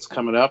IPA that's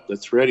coming up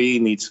that's ready,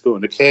 needs to go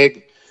in the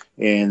keg,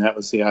 and that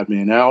was the odd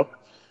man out.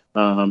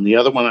 The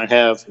other one I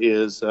have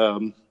is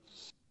a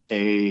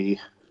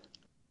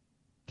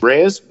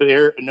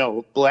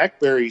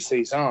blackberry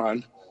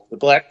saison. The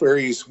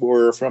blackberries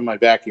were from my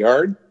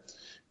backyard,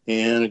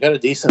 and I got a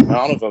decent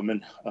amount of them,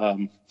 and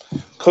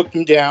cooked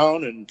them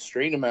down and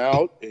strained them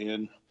out,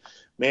 and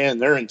man,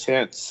 they're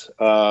intense.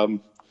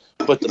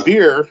 But the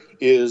beer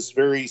is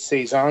very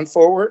saison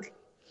forward,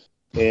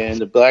 and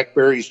the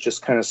blackberries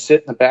just kind of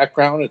sit in the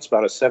background. It's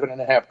about a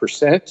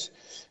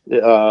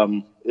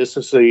 7.5%. This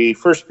is the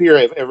first beer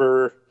I've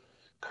ever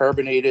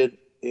carbonated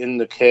in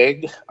the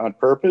keg on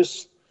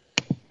purpose,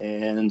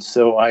 and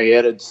so I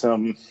added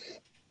some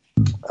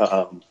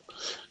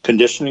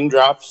conditioning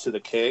drops to the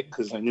keg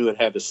because I knew it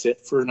had to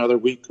sit for another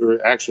week,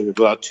 or actually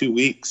about 2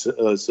 weeks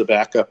as the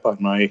backup on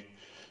my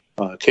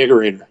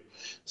kegerator.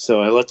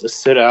 So I let this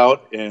sit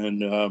out,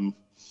 and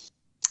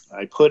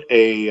I put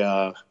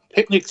a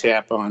picnic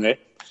tap on it,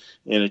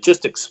 and it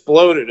just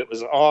exploded. It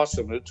was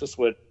awesome. It just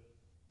went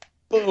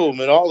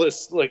boom, and all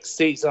this like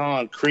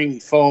saison creamy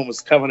foam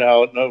was coming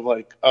out, and I'm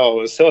like, oh,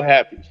 I was so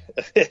happy.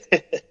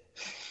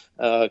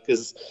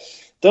 Because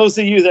those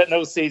of you that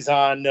know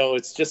saison know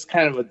it's just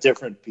kind of a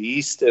different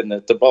beast, and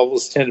that the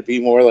bubbles tend to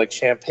be more like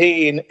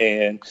champagne,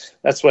 and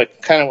that's why I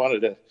kind of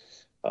wanted to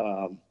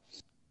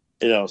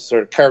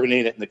sort of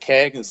carbonate it in the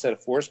keg instead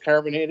of force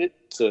carbonate it.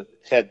 So it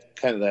had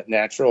kind of those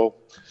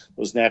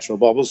natural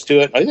bubbles to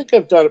it. I think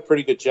I've done a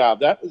pretty good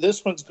job.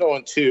 This one's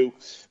going to,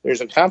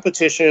 there's a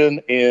competition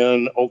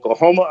in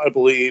Oklahoma, I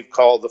believe,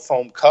 called the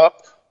Foam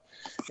Cup.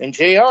 And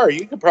JR,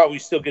 you could probably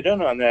still get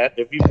in on that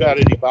if you've got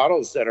any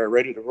bottles that are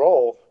ready to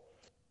roll.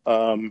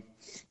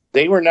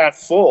 They were not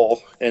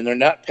full, and they're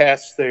not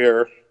past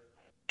their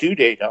due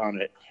date on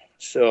it.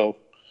 So,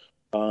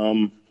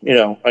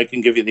 I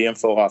can give you the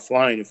info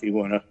offline if you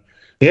want to.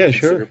 Yeah,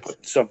 sure.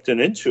 Put something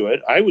into it.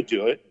 I would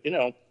do it.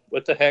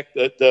 What the heck?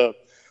 The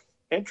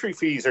entry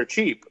fees are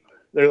cheap.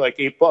 They're like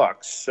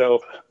 $8.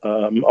 So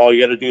all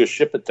you got to do is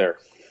ship it there.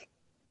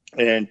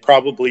 And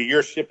probably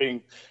your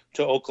shipping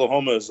to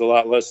Oklahoma is a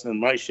lot less than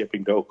my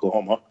shipping to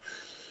Oklahoma.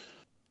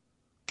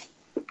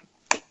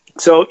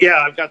 So,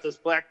 yeah, I've got this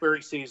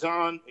blackberry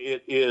saison.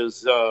 It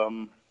is,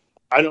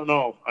 I don't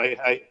know.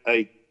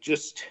 I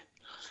just,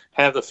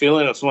 have the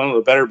feeling it's one of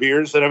the better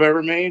beers that I've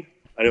ever made.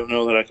 I don't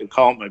know that I could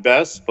call it my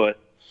best, but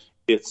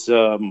it's,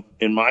 in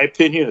my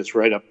opinion, it's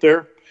right up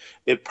there.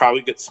 It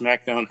probably gets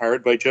smacked down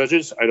hard by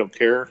judges. I don't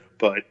care,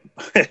 but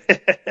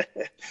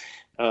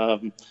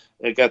I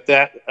got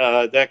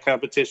that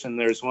competition.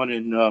 There's one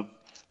in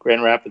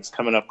Grand Rapids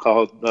coming up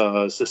called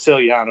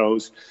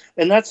Siciliano's,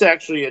 and that's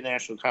actually a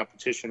national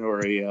competition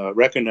or a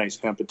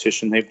recognized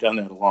competition. They've done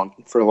that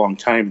for a long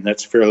time, and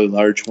that's a fairly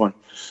large one.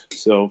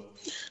 So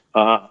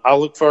I'll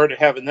look forward to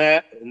having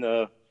that. And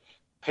the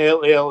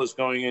Pale Ale is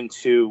going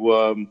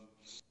into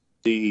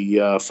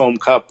the Foam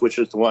Cup, which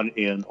is the one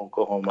in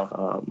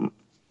Oklahoma.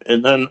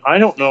 And then I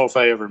don't know if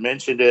I ever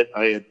mentioned it.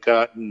 I had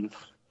gotten,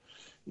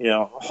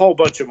 a whole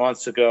bunch of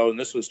months ago, and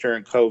this was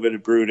during COVID, I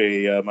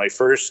brewed my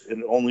first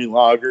and only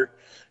lager.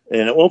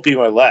 And it won't be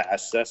my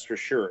last, that's for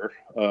sure.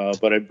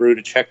 But I brewed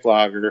a Czech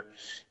lager,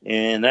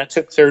 and that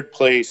took third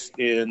place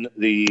in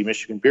the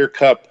Michigan Beer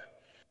Cup,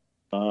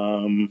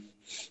 and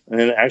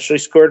it actually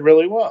scored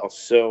really well.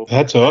 So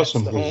that's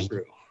awesome. That's the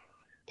homebrew.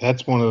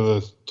 That's one of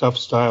the tough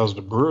styles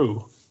to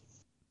brew.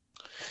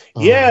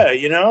 Yeah,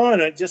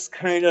 and I just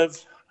kind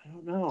of, I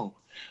don't know.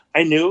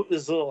 I knew it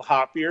was a little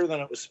hoppier than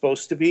it was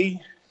supposed to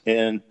be,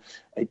 and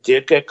I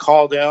did get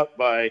called out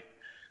by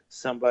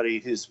somebody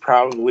who's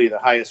probably the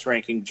highest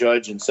ranking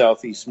judge in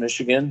Southeast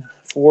Michigan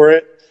for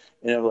it.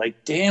 And I'm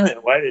like, damn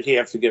it, why did he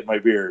have to get my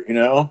beer,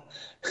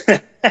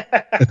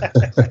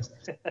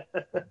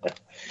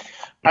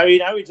 I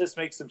mean, I would just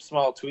make some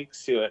small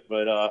tweaks to it.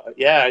 But,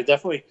 I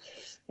definitely,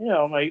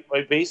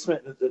 my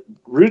basement, the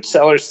root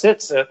cellar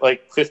sits at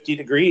like 50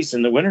 degrees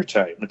in the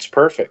wintertime. It's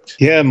perfect.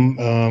 Yeah,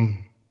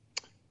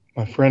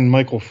 my friend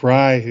Michael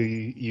Fry, who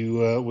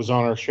you was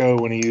on our show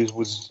when he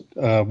was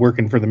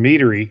working for the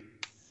meadery,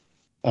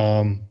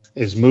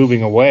 is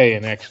moving away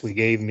and actually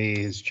gave me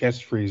his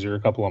chest freezer a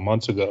couple of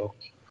months ago.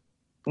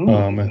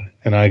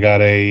 And I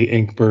got a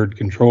Inkbird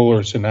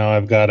controller, so now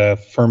I've got a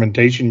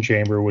fermentation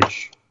chamber,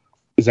 which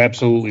is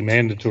absolutely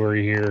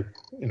mandatory here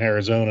in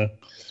Arizona,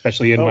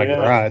 especially in my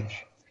garage.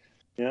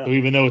 Yeah. So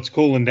even though it's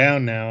cooling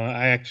down now,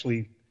 I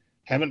actually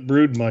haven't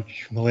brewed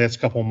much in the last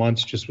couple of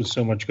months, just with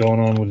so much going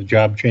on with the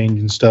job change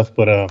and stuff.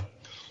 But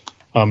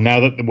now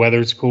that the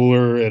weather's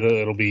cooler,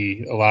 it'll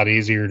be a lot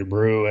easier to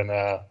brew, and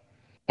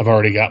I've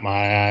already got my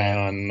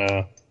eye on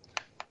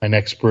my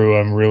next brew.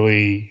 I'm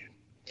really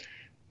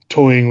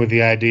toying with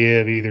the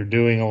idea of either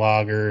doing a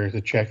lager, the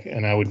Czech,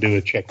 and I would do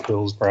a Czech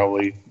Pils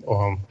probably.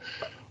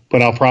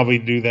 But I'll probably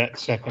do that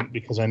second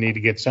because I need to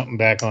get something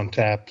back on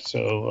tap.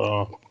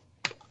 So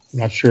I'm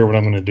not sure what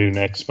I'm going to do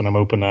next, but I'm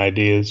open to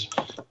ideas.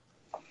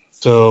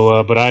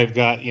 So, but I've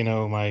got,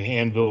 my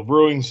Anvil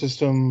brewing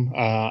system.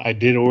 I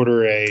did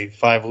order a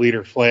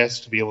 5-liter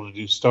flask to be able to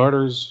do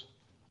starters.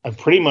 I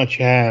pretty much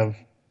have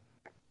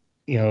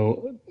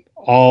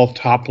all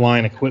top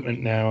line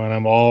equipment now, and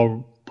I'm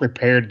all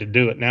prepared to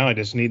do it. Now I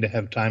just need to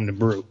have time to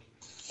brew.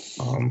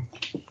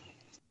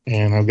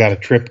 And I've got a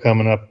trip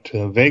coming up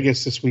to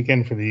Vegas this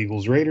weekend for the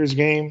Eagles-Raiders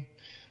game.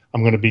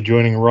 I'm going to be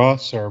joining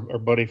Ross, our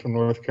buddy from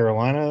North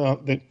Carolina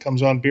that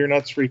comes on Beer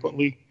Nuts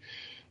frequently,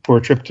 for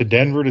a trip to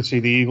Denver to see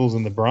the Eagles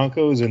and the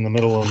Broncos in the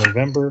middle of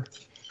November.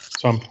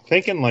 So I'm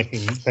thinking like in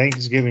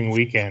Thanksgiving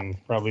weekend,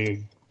 probably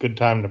a good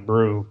time to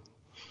brew.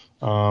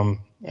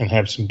 And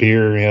have some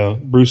beer,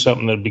 brew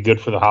something that'd be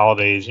good for the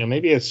holidays.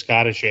 Maybe a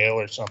Scottish ale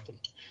or something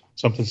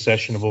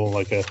sessionable,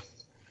 like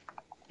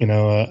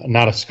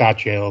not a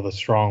Scotch ale, the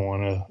strong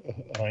one,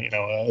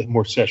 a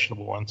more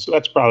sessionable one. So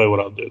that's probably what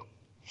I'll do.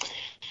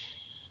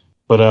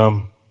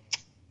 But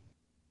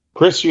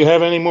Chris, you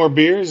have any more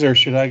beers, or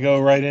should I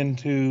go right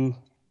into?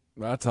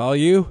 That's all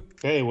you.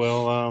 Okay,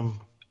 well,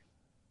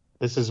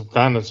 this is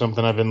kind of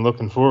something I've been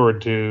looking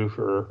forward to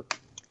for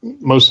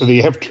most of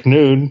the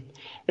afternoon.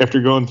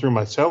 After going through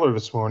my cellar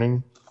this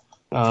morning,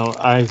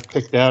 I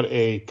picked out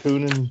a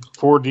Coonan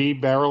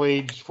 4D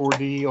barrel-aged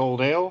 4D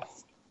old ale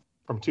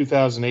from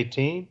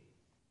 2018.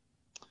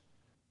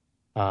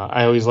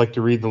 I always like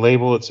to read the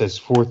label. It says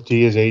 4th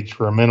D is aged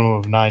for a minimum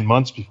of 9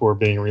 months before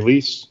being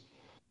released.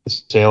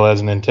 This ale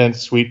has an intense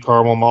sweet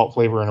caramel malt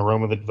flavor and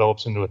aroma that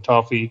develops into a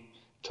toffee,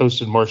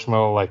 toasted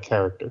marshmallow-like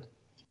character.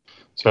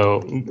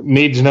 So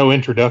needs no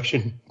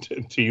introduction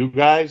to you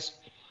guys,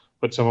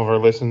 but some of our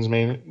listeners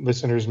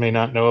may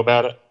not know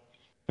about it.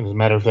 And as a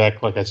matter of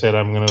fact, like I said,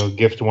 I'm going to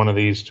gift one of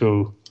these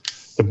to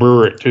the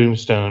brewer at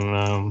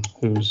Tombstone,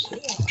 who's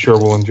I'm sure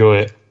will enjoy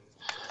it.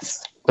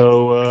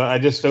 So I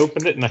just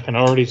opened it, and I can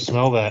already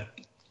smell that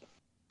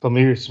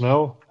familiar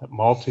smell, that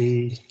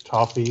malty,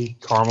 toffee,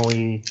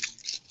 caramely.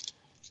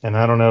 And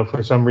I don't know,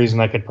 for some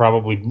reason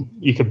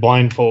you could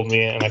blindfold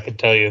me and I could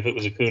tell you if it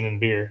was a Coonan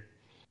beer.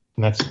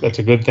 And that's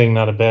a good thing,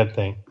 not a bad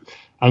thing.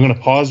 I'm going to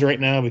pause right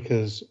now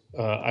because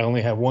I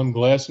only have one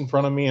glass in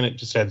front of me and it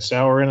just had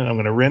sour in it. I'm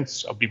going to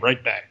rinse. I'll be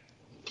right back.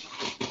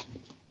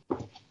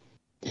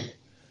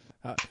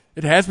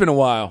 It has been a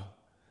while.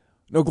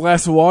 No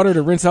glass of water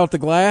to rinse out the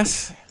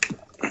glass?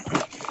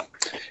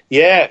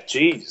 Yeah,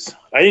 geez.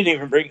 I didn't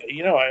even bring,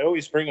 I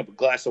always bring up a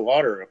glass of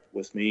water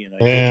with me, and I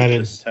didn't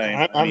this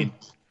time.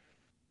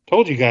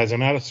 Told you guys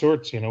I'm out of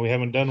sorts. We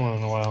haven't done one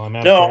in a while. I'm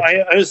out. No, of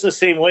sorts. I was the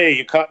same way.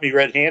 You caught me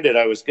red-handed.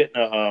 I was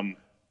getting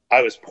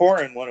I was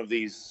pouring one of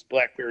these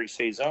blackberry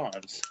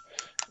saisons,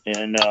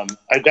 and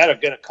I've got to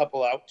get a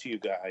couple out to you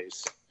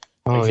guys.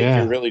 I think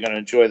you're really going to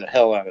enjoy the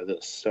hell out of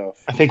this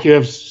stuff. I think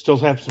you still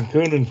have some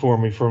Coonan for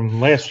me from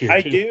last year.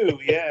 I too. do,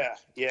 yeah.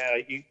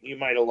 You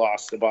might have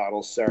lost the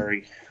bottle.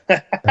 Sorry. No,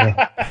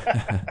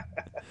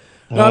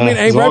 I mean,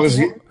 hey, as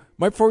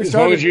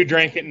long as you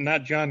drank it and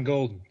not John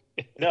Golden.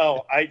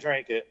 No, I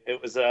drank it.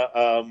 It was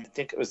I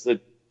think it was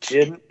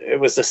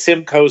the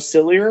Simcoe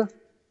Cillier.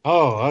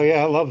 Oh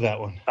yeah, I love that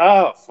one.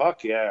 Oh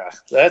fuck yeah,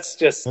 that's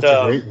just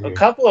a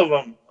couple of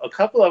them. A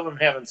couple of them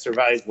haven't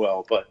survived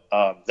well, but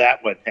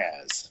that one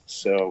has.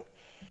 So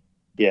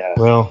yeah.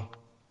 Well,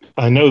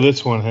 I know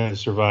this one has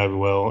survived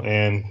well,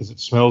 and because it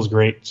smells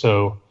great.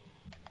 So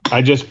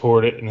I just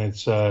poured it, and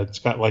it's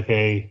got like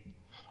a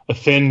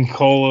thin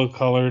cola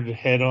colored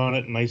head on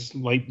it, nice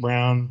light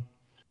brown.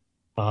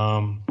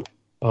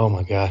 Oh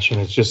my gosh,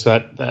 and it's just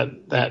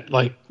that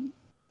like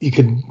you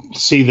can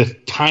see the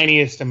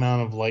tiniest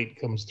amount of light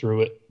comes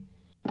through it,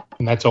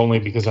 and that's only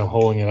because I'm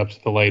holding it up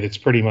to the light. It's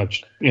pretty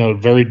much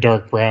very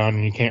dark brown,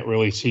 and you can't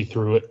really see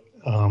through it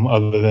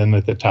other than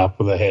at the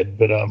top of the head.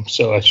 But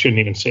so I shouldn't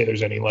even say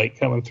there's any light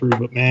coming through.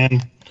 But man,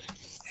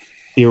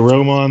 the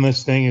aroma on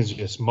this thing is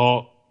just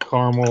malt,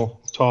 caramel,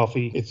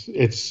 toffee.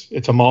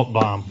 It's a malt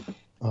bomb.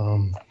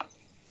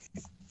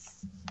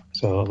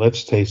 So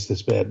let's taste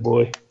this bad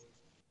boy.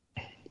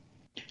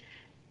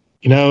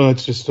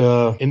 It's just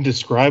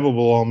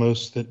indescribable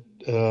almost that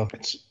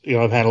it's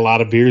I've had a lot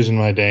of beers in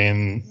my day,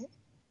 and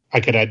I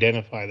could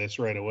identify this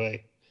right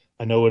away.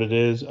 I know what it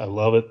is. I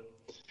love it.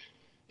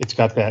 It's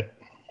got that.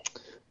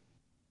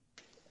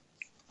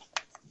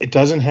 It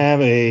doesn't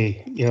have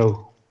a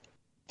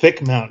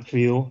thick mouth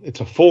feel. It's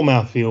a full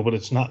mouth feel, but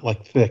it's not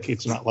like thick.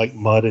 It's not like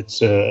mud.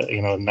 It's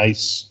a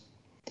nice,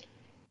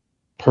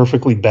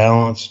 perfectly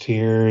balanced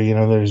here.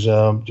 There's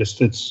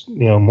it's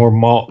more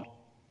malt,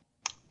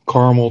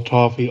 caramel,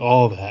 toffee,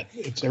 all of that.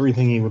 It's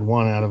everything you would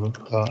want out of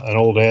an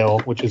old ale,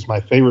 which is my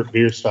favorite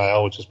beer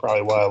style, which is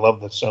probably why I love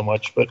this so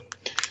much. But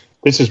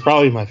this is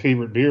probably my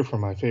favorite beer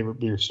from my favorite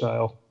beer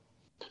style.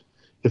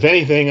 If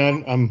anything,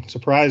 I'm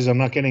surprised I'm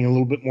not getting a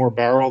little bit more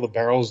barrel. The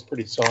barrel's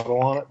pretty subtle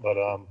on it, but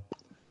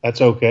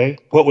that's okay.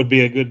 What would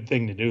be a good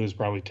thing to do is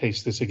probably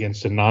taste this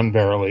against a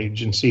non-barrel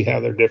age and see how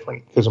they're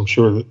different, because I'm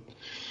sure that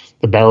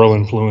the barrel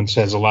influence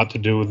has a lot to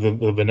do with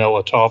the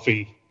vanilla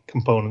toffee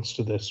components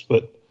to this,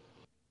 but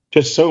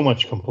just so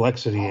much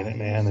complexity in it,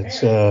 man.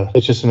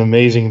 It's just an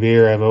amazing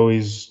beer. I've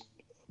always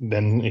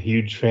been a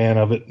huge fan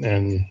of it,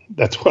 and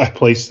that's why I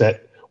placed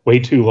that way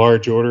too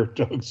large order,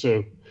 Doug.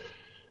 So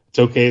it's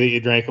okay that you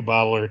drank a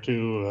bottle or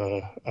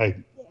two.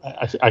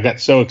 I got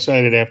so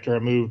excited after I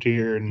moved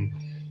here, and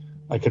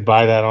I could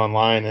buy that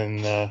online,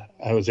 and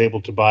I was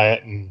able to buy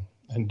it, and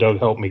Doug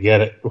helped me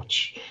get it,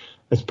 which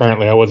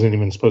apparently I wasn't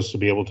even supposed to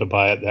be able to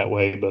buy it that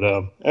way, but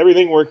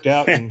everything worked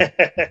out. And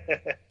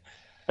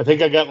I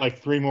think I got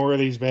like 3 more of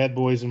these bad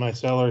boys in my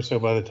cellar, so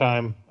by the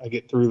time I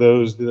get through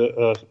those,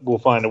 we'll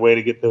find a way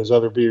to get those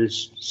other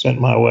beers sent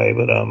my way.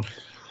 But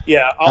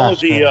yeah, all of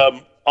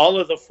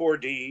the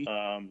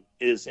 4D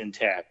is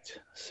intact.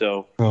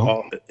 So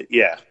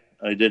yeah,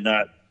 I did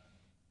not.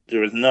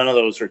 There was none of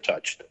those are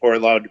touched or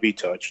allowed to be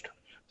touched.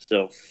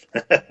 So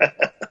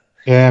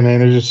yeah, man,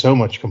 there's just so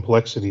much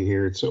complexity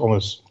here. It's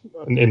almost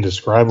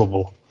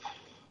indescribable.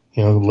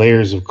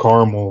 Layers of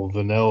caramel,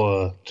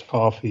 vanilla,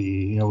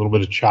 toffee, a little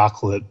bit of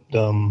chocolate.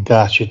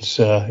 Gosh,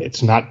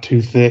 it's not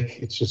too thick.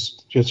 It's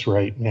just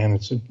right, man.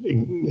 It's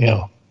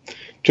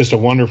just a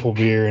wonderful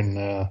beer.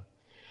 And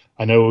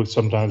I know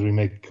sometimes we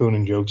make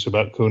Coonan jokes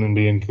about Coonan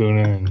being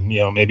Coonan,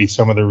 and maybe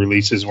some of the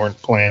releases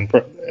weren't planned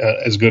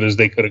as good as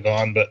they could have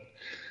gone, but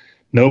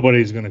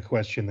nobody's going to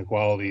question the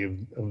quality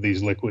of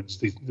these liquids.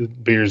 The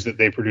beers that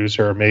they produce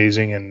are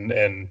amazing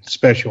and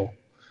special.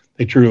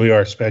 They truly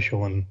are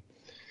special, and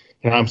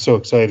I'm so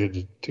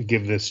excited to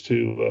give this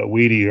to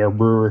Weedy, our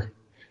brewer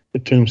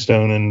at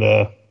Tombstone,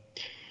 and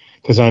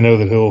because I know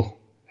that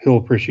he'll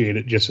appreciate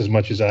it just as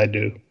much as I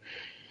do.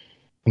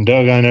 And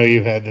Doug, I know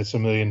you've had this a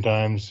million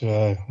times.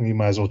 You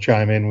might as well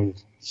chime in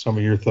with some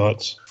of your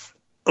thoughts.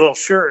 Well,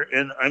 sure,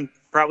 and I'm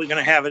probably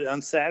going to have it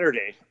on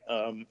Saturday.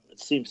 It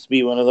seems to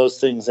be one of those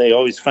things they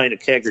always find a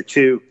keg or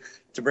two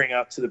to bring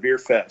out to the beer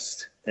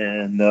fest.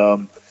 And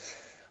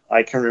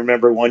I can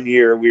remember one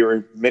year we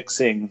were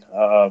mixing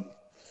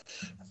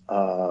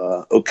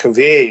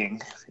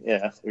cuvée.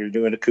 Yeah, we were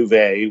doing a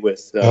cuvée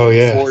with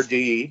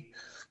 4D,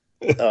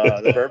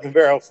 the Bourbon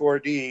Barrel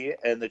 4D,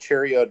 and the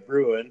Cherry Odd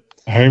Bruin.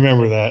 I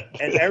remember that.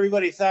 And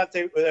everybody thought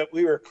that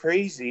we were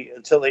crazy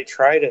until they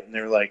tried it, and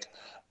they're like,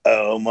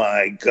 "Oh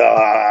my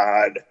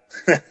god!"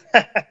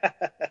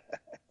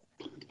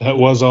 That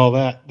was all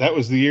that. That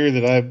was the year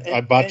that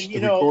I botched the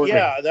recording.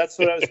 Yeah, that's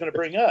what I was going to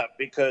bring up,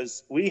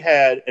 because we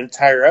had an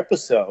entire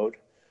episode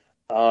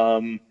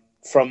from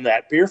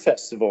that beer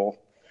festival.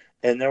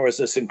 And there was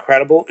this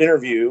incredible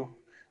interview.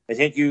 I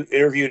think you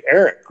interviewed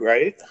Eric,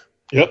 right?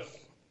 Yep.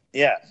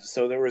 Yeah.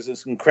 So there was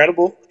this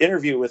incredible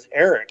interview with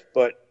Eric,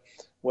 but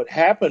what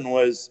happened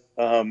was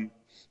it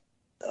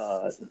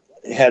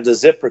had the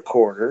zip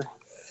recorder,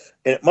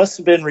 and it must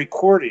have been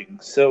recording.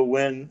 So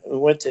when we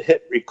went to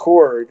hit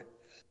record,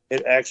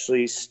 it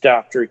actually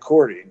stopped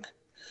recording.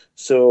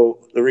 So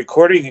the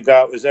recording you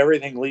got was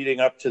everything leading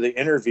up to the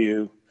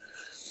interview,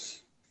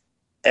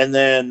 and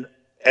then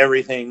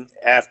everything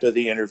after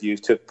the interview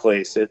took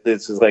place.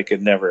 This is like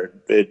it never.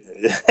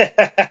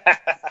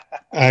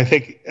 I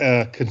think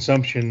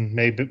consumption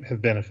may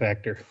have been a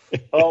factor.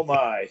 Oh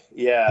my,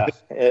 yeah.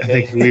 I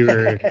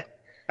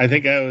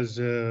think I was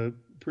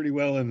pretty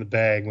well in the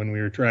bag when we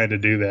were trying to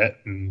do that,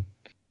 and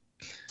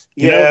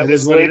it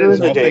was later in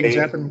the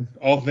day.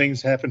 All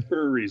things happen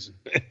for a reason.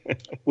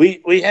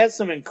 we had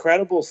some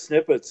incredible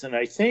snippets, and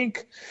I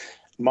think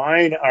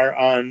mine are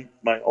on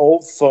my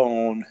old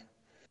phone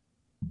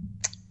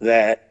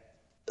that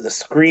the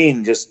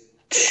screen just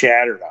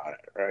shattered on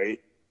it, right?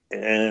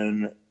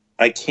 And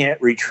I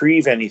can't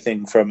retrieve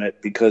anything from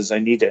it because I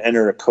need to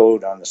enter a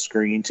code on the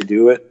screen to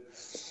do it,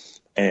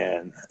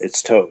 and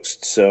it's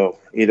toast. So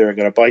either I'm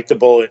going to bite the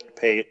bullet,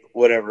 pay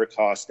whatever it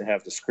costs to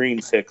have the screen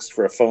fixed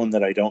for a phone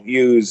that I don't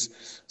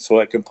use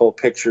so I can pull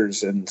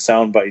pictures and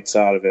sound bites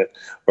out of it,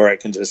 or I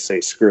can just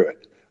say, screw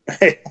it.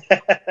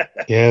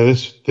 Yeah,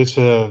 this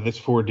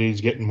 4D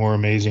is getting more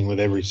amazing with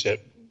every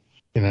sip.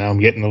 I'm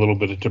getting a little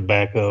bit of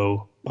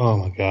tobacco. Oh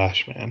my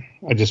gosh, man.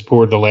 I just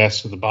poured the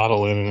last of the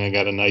bottle in, and I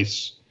got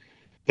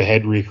the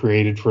head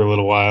recreated for a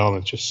little while, and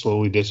it's just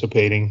slowly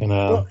dissipating. And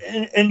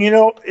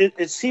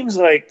it seems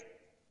like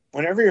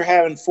whenever you're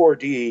having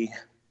 4D,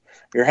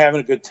 you're having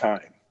a good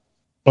time.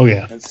 Oh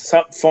yeah, and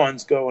something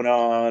fun's going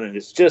on, and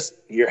it's just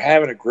you're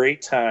having a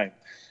great time.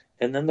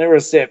 And then there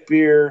was that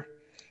beer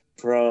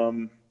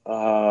from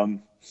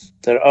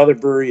that other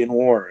brewery in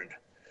Warren.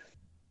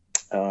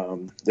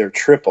 They're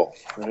triple,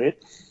 right?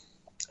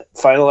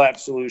 Final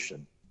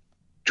Absolution.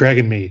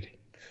 Dragon Mead,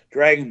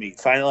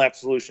 Final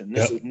Absolution.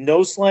 This is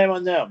no slam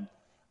on them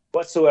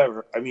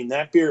whatsoever. I mean,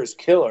 that beer is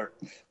killer,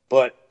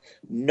 but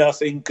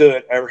nothing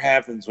good ever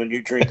happens when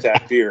you drink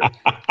that beer.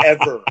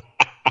 Ever.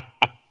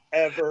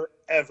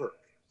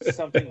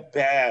 Something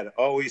bad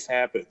always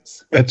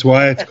happens. That's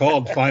why it's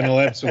called Final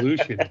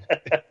Absolution.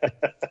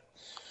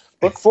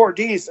 But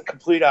 4D is the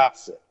complete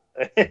opposite.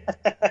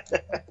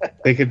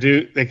 They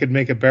could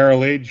make a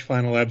barrel aged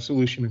Final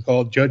Absolution and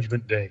call it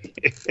Judgment Day.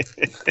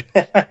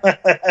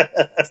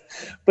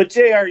 But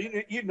JR,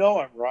 you know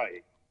I'm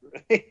right.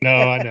 No,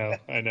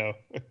 I know.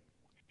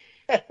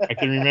 I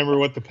can remember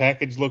what the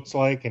package looks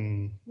like,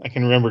 and I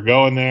can remember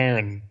going there,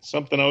 and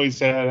something always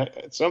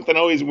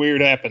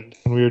weird happened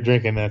when we were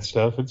drinking that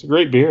stuff. It's a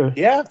great beer.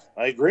 Yeah,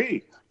 I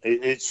agree.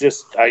 It's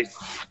just I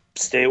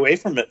stay away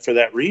from it for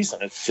that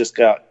reason.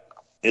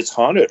 It's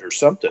haunted or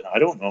something. I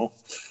don't know.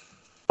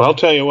 Well, I'll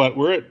tell you what,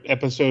 we're at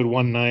episode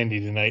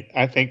 190 tonight.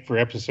 I think for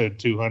episode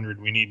 200,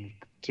 we need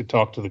to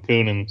talk to the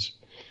Coonans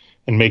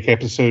and make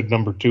episode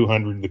number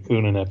 200 the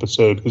Coonan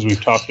episode, because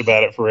we've talked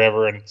about it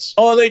forever. And it's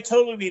they'd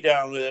totally be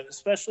down with it,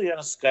 especially on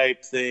a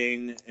Skype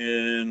thing.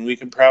 And we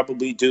can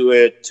probably do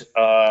it,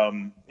 a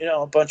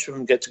bunch of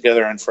them get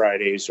together on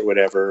Fridays or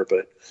whatever,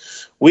 but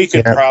we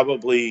could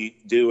probably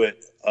do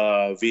it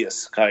via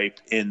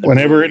Skype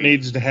whenever it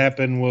needs to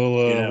happen.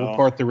 We'll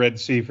part the Red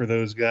Sea for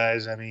those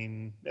guys. I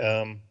mean,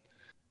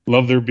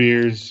 love their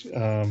beers.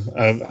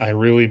 I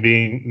really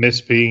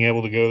miss being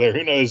able to go there.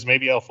 Who knows?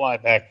 Maybe I'll fly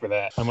back for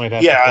that. I might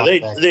have. Yeah,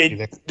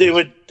 they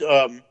would be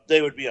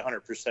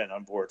 100%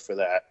 on board for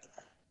that.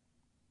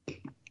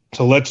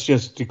 So let's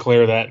just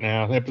declare that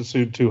now.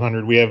 Episode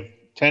 200. We have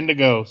 10 to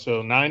go,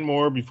 so 9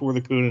 more before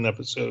the Coonan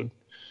episode.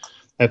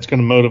 That's going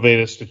to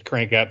motivate us to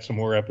crank out some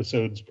more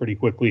episodes pretty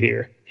quickly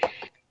here.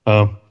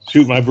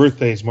 My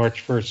birthday is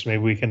March 1st. Maybe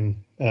we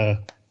can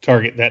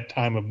target that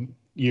time of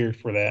year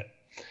for that.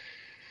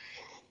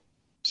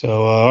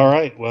 So, all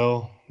right.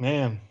 Well,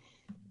 man,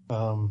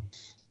 it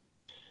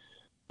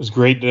was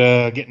great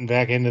getting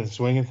back into the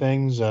swing of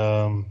things.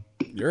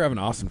 You're having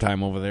an awesome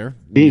time over there.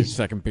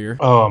 Second beer.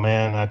 Oh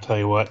man, I tell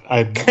you what,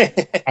 I've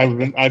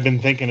been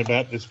thinking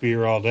about this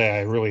beer all day.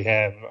 I really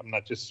have. I'm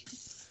not just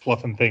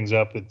fluffing things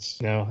up.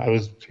 It's I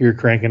was here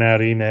cranking out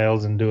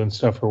emails and doing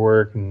stuff for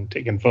work and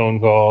taking phone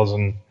calls,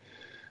 and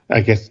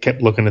I guess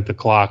kept looking at the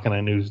clock, and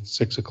I knew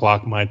 6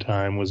 o'clock my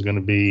time was going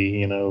to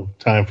be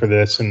time for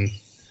this. And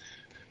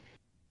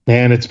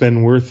man, it's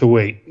been worth the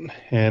wait.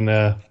 And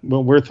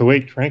worth the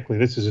wait, frankly.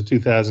 This is a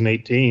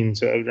 2018,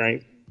 so I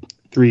drank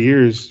 3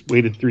 years,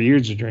 waited 3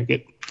 years to drink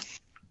it.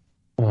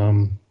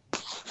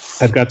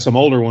 I've got some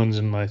older ones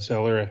in my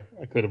cellar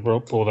I could have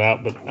pulled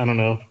out, but I don't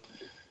know.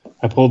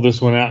 I pulled this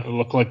one out. It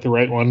looked like the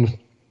right one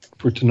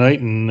for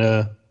tonight, and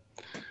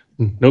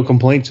no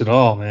complaints at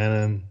all,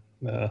 man.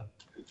 And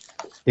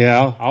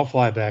I'll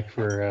fly back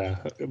for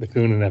the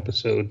Coonan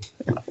episode.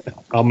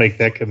 I'll make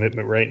that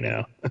commitment right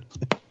now.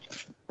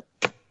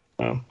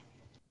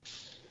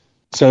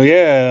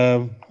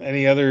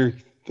 Any other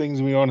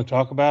things we want to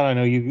talk about? I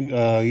know you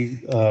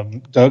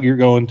Doug, you're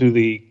going to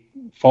the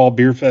Fall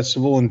Beer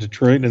Festival in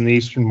Detroit in the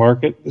Eastern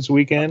Market this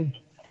weekend.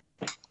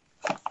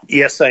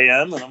 Yes, I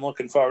am, and I'm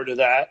looking forward to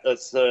that.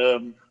 That's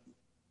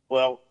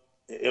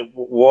it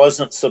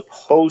wasn't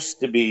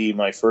supposed to be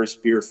my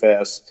first beer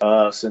fest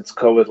since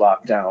COVID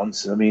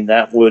lockdowns. I mean,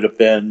 that would have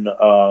been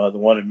the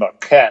one in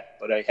Marquette,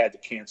 but I had to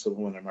cancel the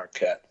one in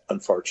Marquette,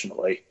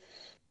 unfortunately.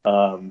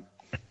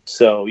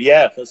 So,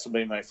 yeah, this will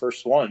be my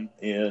first one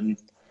in,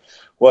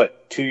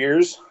 2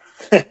 years?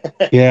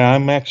 Yeah,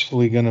 I'm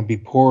actually going to be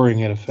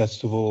pouring at a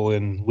festival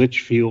in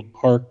Litchfield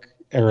Park,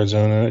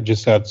 Arizona,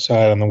 just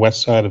outside on the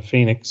west side of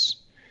Phoenix,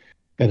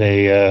 at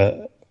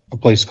a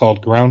place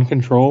called Ground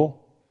Control.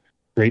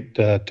 Great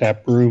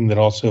tap room that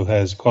also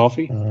has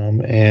coffee,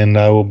 and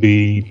I will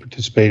be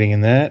participating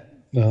in that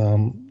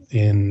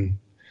in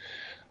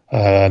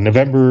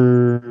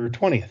November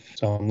 20th.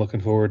 So I'm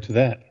looking forward to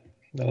that.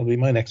 That'll be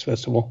my next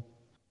festival.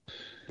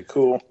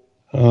 Cool.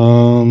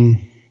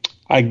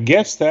 I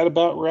guess that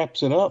about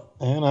wraps it up.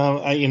 And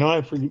I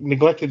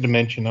neglected to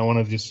mention, I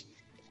want to just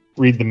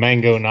read the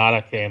Mango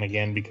Nada can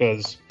again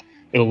because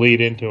it'll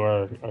lead into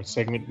our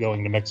segment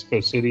going to Mexico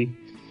City.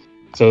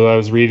 So I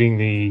was reading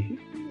the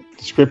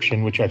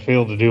description, which I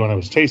failed to do when I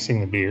was tasting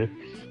the beer.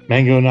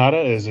 Mango Nada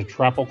is a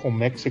tropical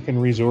Mexican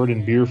resort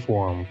in beer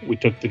form. We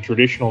took the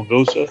traditional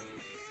goza,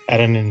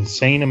 added an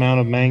insane amount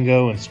of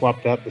mango, and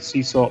swapped out the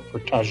sea salt for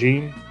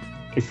tajin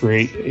to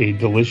create a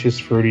delicious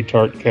fruity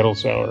tart kettle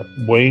sour.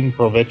 Buen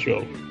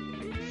provecho.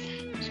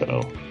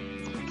 So,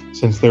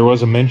 since there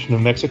was a mention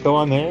of Mexico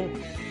on there,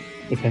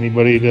 if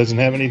anybody doesn't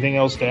have anything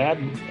else to add,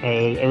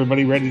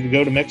 everybody ready to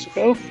go to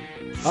Mexico?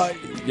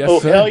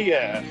 Yes, sir. Hell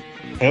yeah.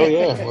 Hell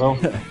yeah. Well,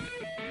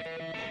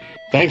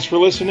 thanks for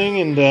listening.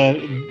 And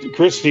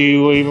Chris, do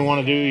you even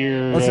want to do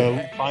your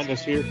find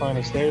us here, find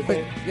us there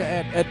thing?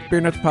 Yeah, at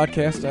Beer Nuts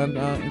Podcast on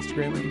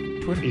Instagram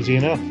and Twitter. Easy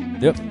enough.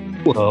 Yep.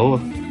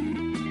 Well,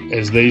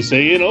 as they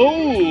say in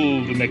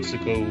old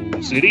Mexico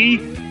City,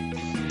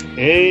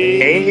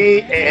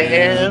 AMF.